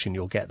good fortune,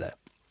 you'll get there.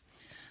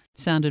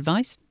 Sound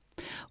advice?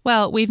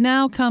 Well, we've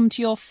now come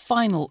to your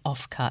final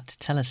offcut.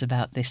 Tell us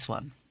about this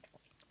one.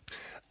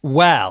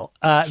 Well,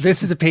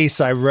 this is a piece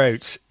I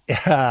wrote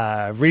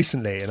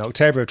recently in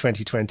October of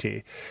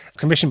 2020,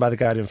 commissioned by the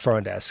Guardian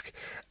Foreign Desk,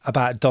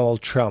 about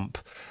Donald Trump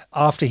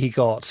after he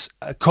got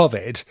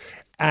COVID,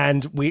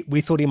 and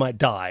we thought he might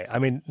die. I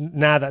mean,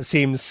 now that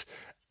seems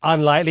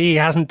unlikely. He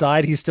hasn't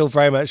died. He's still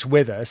very much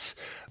with us.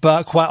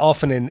 But quite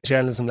often in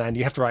journalism land,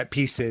 you have to write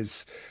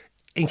pieces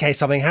in case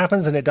something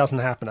happens, and it doesn't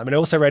happen. I mean, I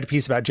also wrote a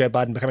piece about Joe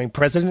Biden becoming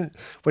president,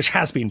 which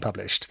has been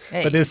published,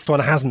 but this one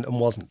hasn't and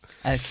wasn't.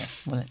 OK,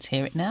 well, let's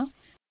hear it now.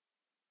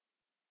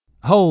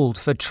 Hold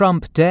for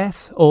Trump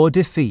death or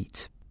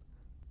defeat.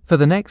 For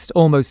the next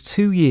almost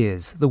 2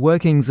 years, the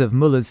workings of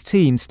Mueller's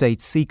team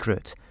stayed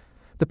secret.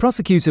 The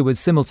prosecutor was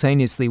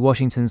simultaneously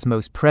Washington's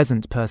most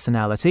present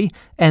personality,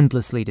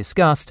 endlessly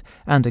discussed,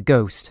 and a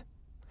ghost.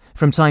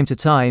 From time to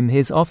time,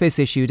 his office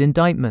issued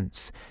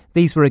indictments.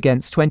 These were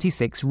against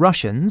 26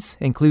 Russians,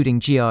 including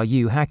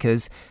GRU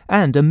hackers,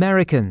 and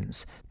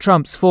Americans,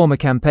 Trump's former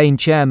campaign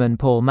chairman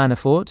Paul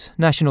Manafort,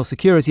 National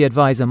Security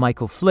Advisor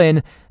Michael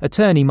Flynn,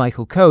 attorney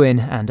Michael Cohen,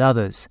 and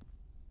others.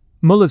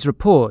 Mueller's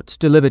report,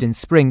 delivered in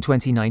spring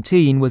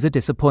 2019, was a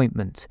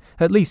disappointment,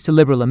 at least to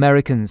liberal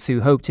Americans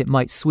who hoped it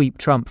might sweep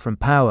Trump from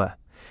power.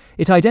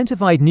 It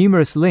identified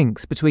numerous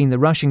links between the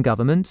Russian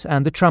government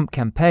and the Trump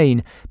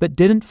campaign, but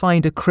didn't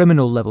find a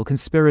criminal-level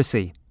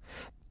conspiracy.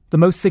 The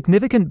most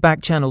significant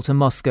back-channel to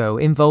Moscow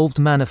involved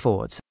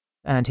Manafort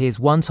and his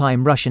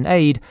one-time Russian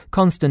aide,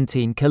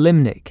 Konstantin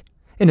Kilimnik.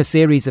 In a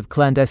series of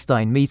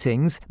clandestine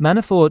meetings,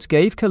 Manafort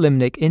gave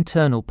Kilimnik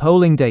internal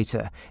polling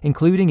data,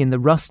 including in the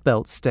Rust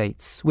Belt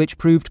states, which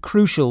proved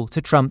crucial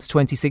to Trump's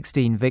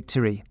 2016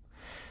 victory.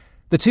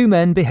 The two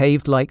men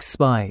behaved like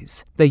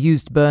spies. They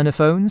used burner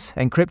phones,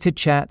 encrypted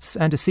chats,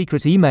 and a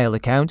secret email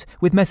account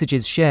with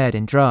messages shared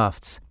in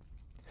drafts.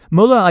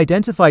 Mueller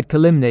identified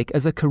Kilimnik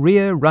as a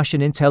career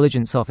Russian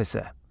intelligence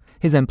officer.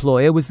 His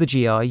employer was the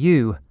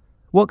GRU.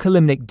 What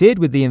Kilimnik did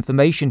with the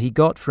information he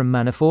got from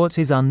Manafort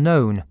is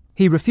unknown.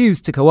 He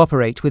refused to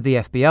cooperate with the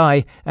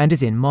FBI and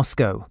is in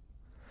Moscow.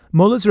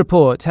 Mueller's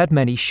report had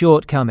many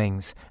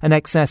shortcomings, an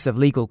excess of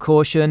legal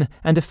caution,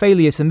 and a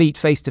failure to meet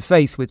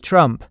face-to-face with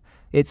Trump.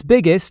 Its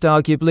biggest,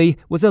 arguably,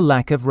 was a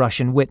lack of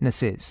Russian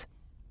witnesses.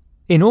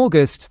 In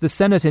August, the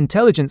Senate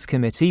Intelligence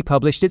Committee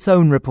published its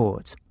own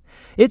report.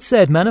 It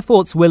said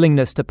Manafort's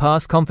willingness to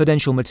pass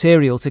confidential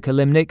material to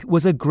Kilimnik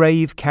was a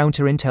grave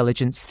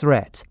counterintelligence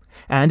threat,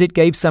 and it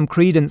gave some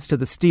credence to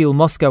the Steele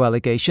Moscow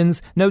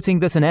allegations,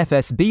 noting that an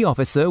FSB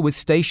officer was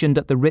stationed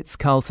at the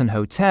Ritz-Carlton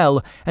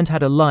Hotel and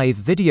had a live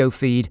video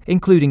feed,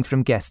 including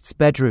from guests'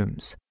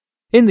 bedrooms.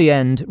 In the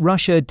end,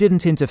 Russia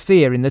didn't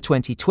interfere in the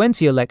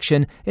 2020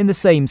 election in the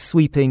same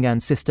sweeping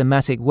and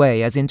systematic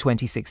way as in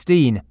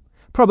 2016.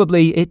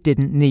 Probably it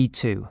didn't need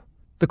to.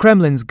 The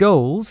Kremlin's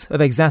goals of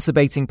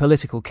exacerbating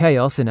political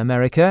chaos in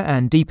America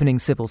and deepening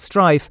civil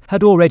strife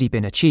had already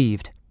been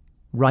achieved.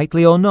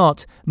 Rightly or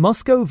not,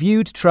 Moscow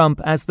viewed Trump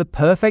as the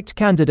perfect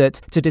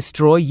candidate to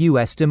destroy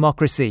US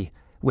democracy,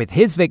 with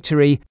his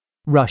victory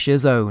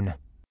Russia's own.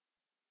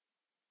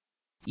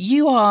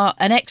 You are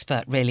an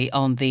expert, really,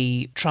 on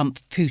the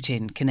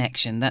Trump-Putin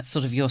connection. That's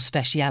sort of your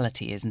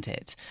speciality, isn't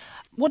it?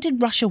 What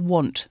did Russia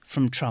want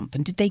from Trump,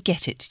 and did they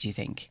get it, do you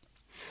think?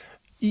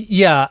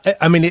 Yeah,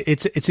 I mean,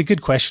 it's a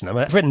good question. I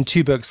mean, I've written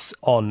 2 books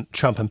on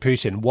Trump and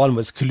Putin. One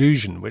was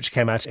Collusion, which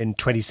came out in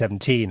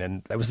 2017,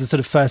 and it was the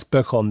sort of first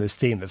book on this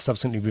theme. There have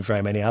subsequently been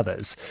very many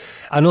others.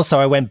 And also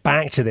I went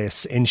back to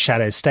this in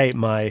Shadow State,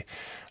 my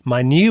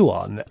new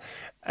one.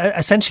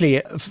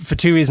 Essentially, for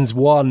 2 reasons.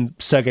 One,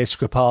 Sergei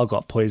Skripal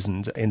got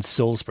poisoned in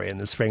Salisbury in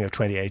the spring of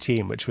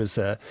 2018, which was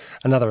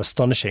another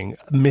astonishing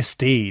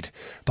misdeed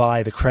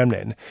by the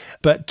Kremlin.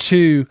 But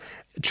 2,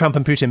 Trump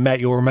and Putin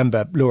met, you'll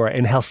remember, Laura,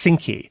 in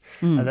Helsinki,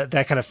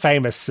 their kind of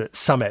famous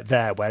summit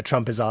there, where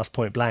Trump is asked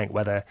point blank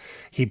whether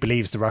he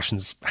believes the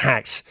Russians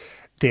hacked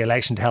the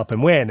election to help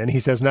him win. And he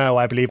says, no,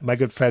 I believe my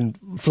good friend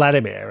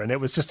Vladimir. And it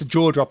was just a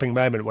jaw-dropping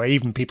moment where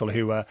even people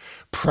who were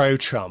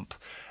pro-Trump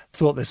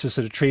thought this was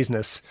sort of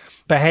treasonous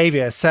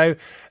behavior. So,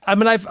 I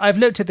mean, I've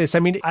looked at this. I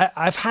mean,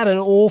 I've had an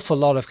awful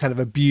lot of kind of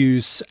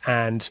abuse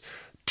and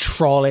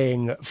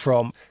trolling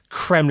from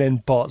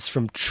Kremlin bots,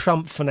 from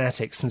Trump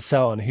fanatics and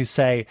so on, who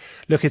say,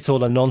 look, it's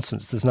all a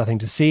nonsense. There's nothing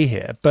to see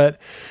here. But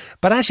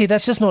actually,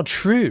 that's just not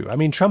true. I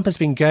mean, Trump has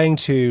been going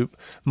to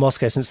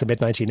Moscow since the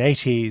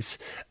mid-1980s.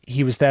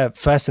 He was there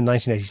first in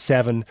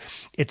 1987.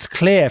 It's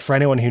clear for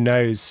anyone who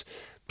knows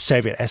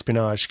Soviet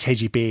espionage,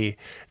 KGB,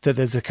 that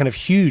there's a kind of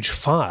huge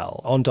file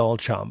on Donald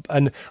Trump.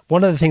 And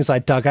one of the things I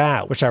dug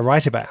out, which I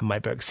write about in my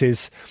books,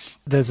 is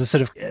there's a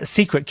sort of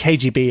secret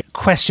KGB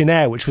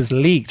questionnaire which was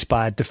leaked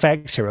by a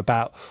defector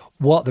about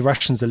what the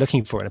Russians are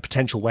looking for in a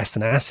potential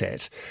Western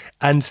asset.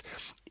 And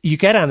you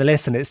get down the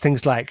list and it's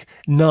things like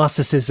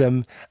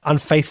narcissism,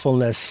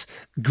 unfaithfulness,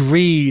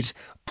 greed,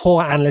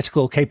 poor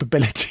analytical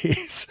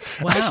capabilities.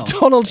 Wow.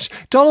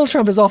 Donald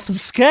Trump is off the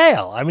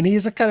scale. I mean,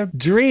 he's a kind of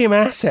dream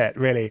asset,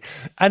 really.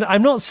 And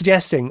I'm not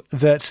suggesting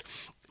that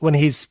when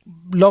he's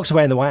locked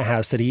away in the White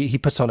House that he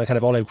puts on a kind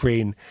of olive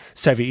green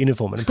Soviet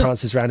uniform and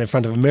prances around in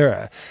front of a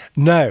mirror.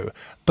 No.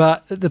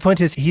 But the point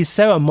is, he's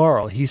so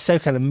immoral. He's so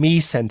kind of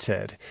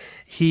me-centered.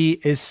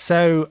 He is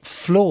so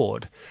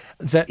flawed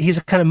that he's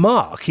a kind of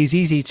mark. He's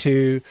easy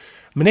to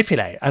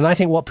manipulate. And I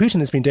think what Putin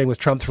has been doing with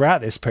Trump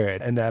throughout this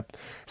period, in their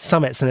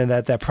summits and in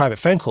their private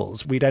phone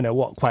calls, we don't know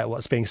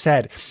what's being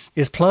said,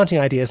 is planting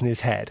ideas in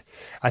his head.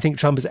 I think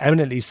Trump is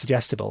eminently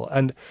suggestible.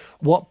 And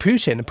what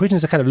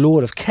Putin's a kind of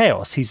lord of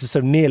chaos. He's a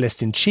sort of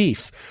nihilist in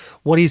chief.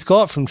 What he's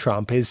got from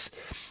Trump is,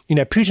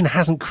 Putin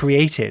hasn't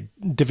created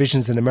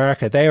divisions in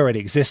America. They already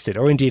existed,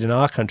 or indeed in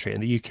our country,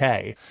 in the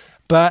UK.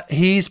 But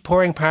he's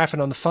pouring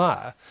paraffin on the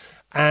fire.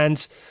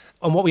 And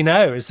what we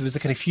know is there was a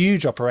kind of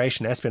huge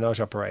espionage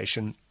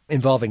operation,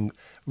 involving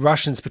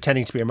Russians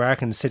pretending to be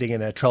Americans sitting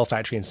in a troll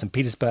factory in St.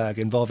 Petersburg,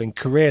 involving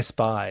career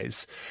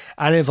spies,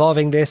 and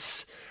involving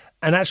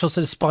an actual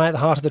sort of spy at the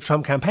heart of the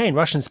Trump campaign,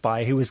 Russian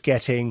spy who was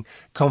getting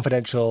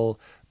confidential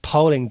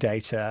polling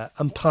data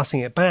and passing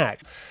it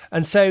back.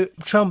 And so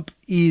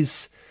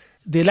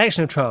the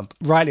election of Trump,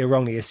 rightly or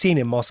wrongly, is seen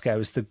in Moscow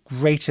as the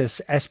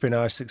greatest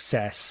espionage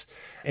success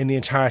in the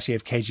entirety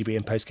of KGB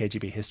and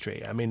post-KGB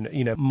history. I mean,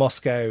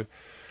 Moscow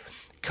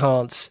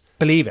can't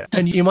believe it.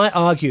 And you might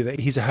argue that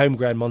he's a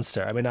homegrown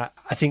monster. I mean, I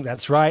think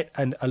that's right.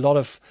 And a lot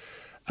of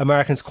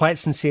Americans, quite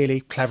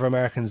sincerely, clever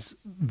Americans,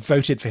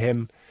 voted for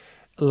him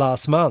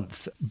last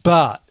month.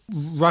 But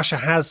Russia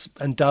has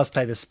and does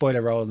play the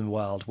spoiler role in the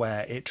world,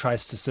 where it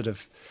tries to sort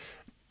of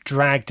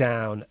drag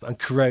down and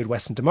corrode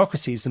Western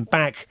democracies and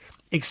back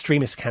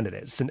extremist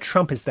candidates. And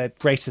Trump is their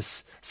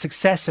greatest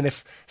success. And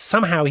if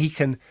somehow he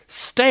can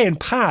stay in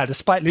power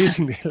despite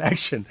losing the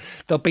election,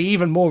 there'll be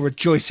even more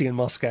rejoicing in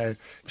Moscow.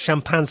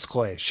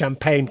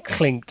 Champagne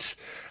clinked,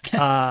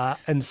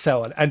 and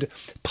so on. And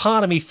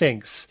part of me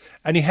thinks,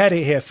 and you heard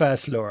it here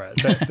first, Laura,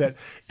 that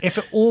if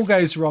it all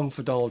goes wrong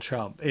for Donald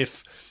Trump,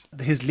 if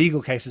his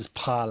legal cases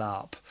pile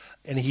up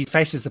and he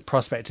faces the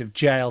prospect of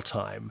jail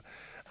time,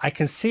 I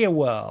can see a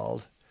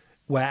world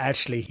where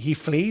actually he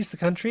flees the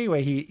country,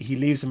 where he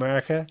leaves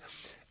America,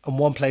 and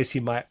one place he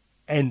might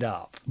end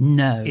up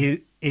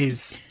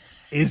is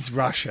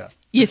Russia.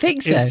 You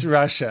think so? It's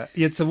Russia.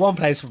 It's the one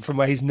place from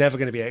where he's never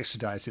going to be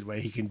extradited, where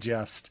he can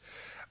just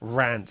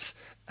rant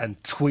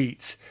and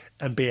tweet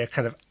and be a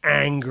kind of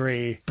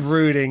angry,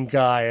 brooding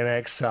guy in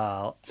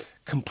exile,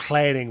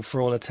 complaining for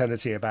all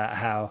eternity about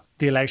how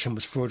the election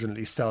was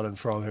fraudulently stolen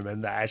from him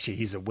and that actually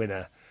he's a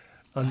winner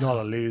and not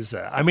a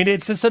loser. I mean,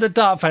 it's a sort of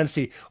dark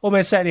fantasy.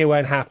 Almost certainly it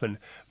won't happen.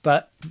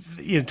 But,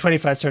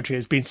 21st century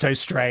has been so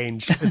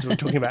strange, as we were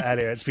talking about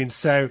earlier. It's been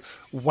so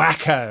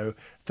wacko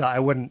that I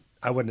wouldn't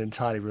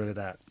entirely rule it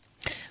out.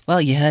 Well,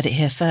 you heard it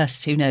here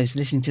first. Who knows?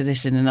 Listening to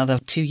this in another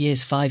 2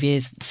 years, 5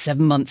 years,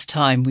 7 months'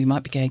 time, we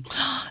might be going,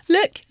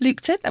 look,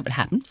 Luke said that would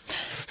happen.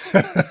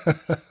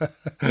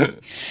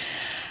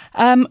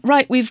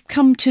 Right, we've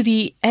come to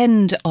the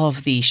end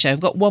of the show. I've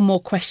got one more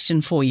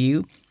question for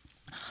you.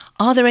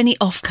 Are there any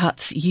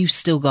offcuts you've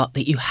still got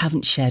that you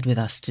haven't shared with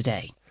us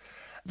today?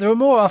 There are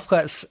more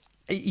offcuts,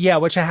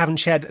 which I haven't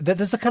shared.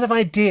 There's a kind of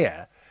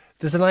idea.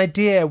 There's an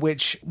idea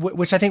which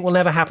I think will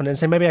never happen. And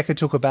so maybe I could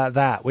talk about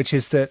that, which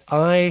is that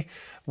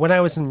when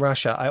I was in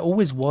Russia, I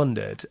always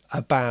wondered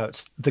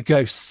about the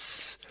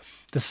ghosts,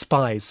 the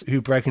spies who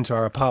broke into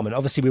our apartment.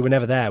 Obviously, we were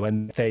never there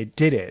when they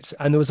did it.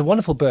 And there was a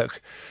wonderful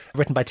book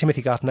written by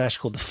Timothy Garton-Ash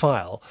called The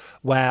File,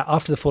 where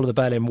after the fall of the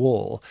Berlin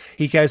Wall,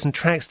 he goes and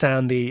tracks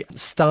down the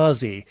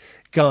Stasi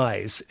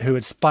guys who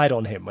had spied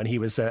on him when he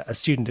was a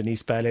student in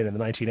East Berlin in the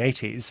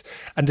 1980s,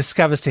 and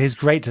discovers to his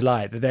great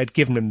delight that they'd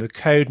given him the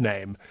code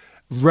name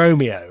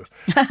Romeo.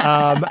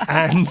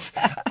 And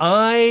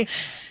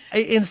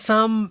in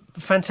some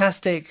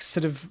fantastic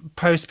sort of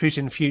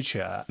post-Putin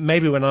future,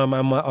 maybe when I'm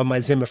on my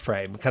Zimmer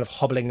frame, kind of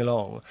hobbling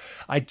along,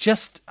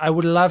 I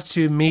would love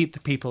to meet the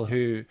people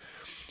who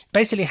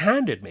basically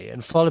hounded me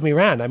and followed me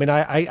around. I mean,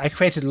 I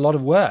created a lot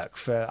of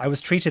work I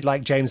was treated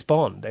like James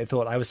Bond. They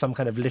thought I was some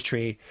kind of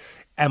literary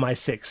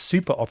MI6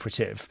 super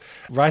operative,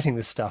 writing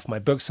this stuff, my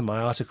books and my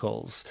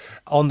articles,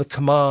 on the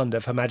command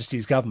of Her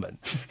Majesty's government.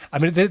 I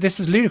mean, this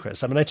was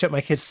ludicrous. I mean, I took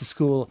my kids to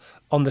school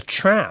on the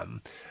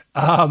tram.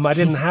 I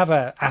didn't have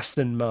a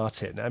Aston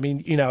Martin. I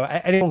mean,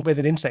 anyone with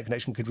an internet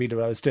connection could read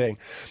what I was doing.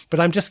 But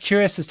I'm just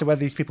curious as to whether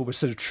these people were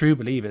sort of true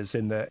believers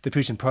in the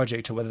Putin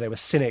project, or whether they were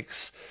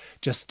cynics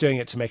just doing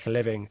it to make a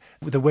living.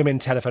 The women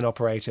telephone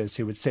operators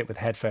who would sit with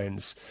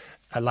headphones,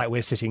 like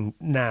we're sitting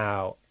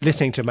now,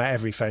 listening to my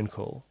every phone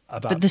call.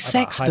 But the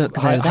sex book,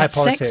 though, that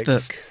sex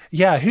book.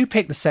 Yeah, who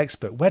picked the sex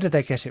book? Where did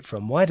they get it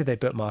from? Why did they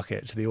bookmark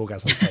it to the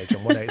orgasm page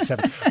on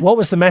 187? What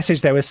was the message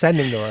they were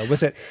sending, Laura?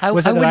 Was it? I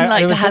wouldn't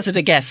like to hazard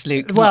a guess,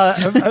 Luke. Well,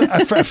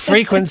 a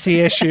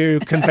frequency issue,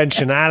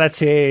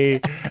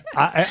 conventionality.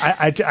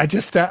 I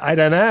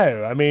don't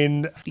know. I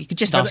mean, you could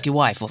just ask your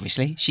wife.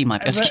 Obviously, she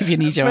might be able to give you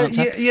an easier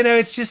answer.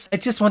 I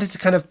just wanted to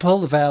kind of pull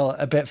the veil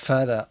a bit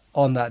further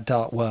on that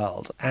dark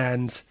world,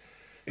 and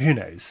who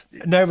knows?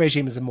 No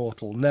regime is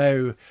immortal.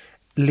 No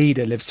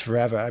leader lives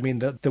forever. I mean,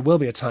 there will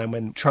be a time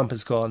when Trump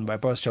is gone, where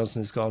Boris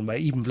Johnson is gone, where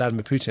even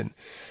Vladimir Putin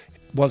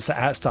wants to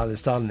out Stalin.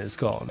 Stalin is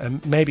gone.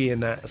 And maybe in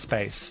that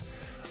space,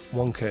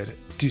 one could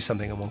do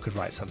something and one could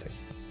write something.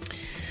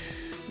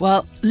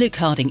 Well, Luke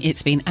Harding,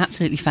 it's been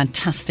absolutely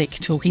fantastic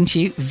talking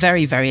to you.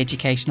 Very, very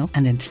educational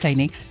and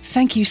entertaining.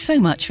 Thank you so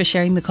much for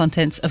sharing the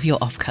contents of your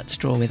Offcut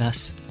Straw with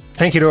us.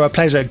 Thank you, Laura.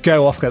 Pleasure.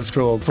 Go Offcut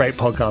Straw. Great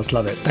podcast.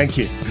 Love it. Thank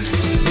you.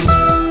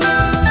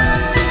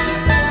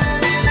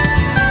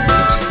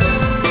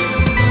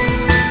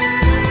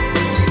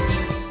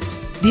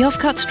 The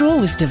Offcut Straw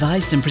was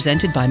devised and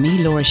presented by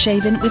me, Laura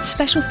Shavin, with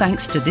special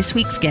thanks to this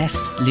week's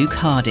guest, Luke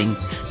Harding.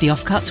 The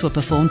Offcuts were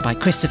performed by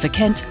Christopher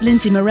Kent,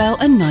 Lindsay Morell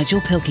and Nigel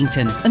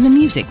Pilkington, and the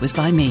music was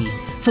by me.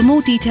 For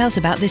more details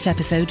about this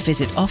episode,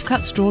 visit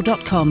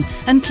offcutstraw.com,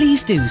 and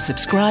please do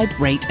subscribe,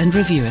 rate and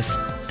review us.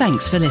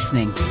 Thanks for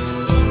listening.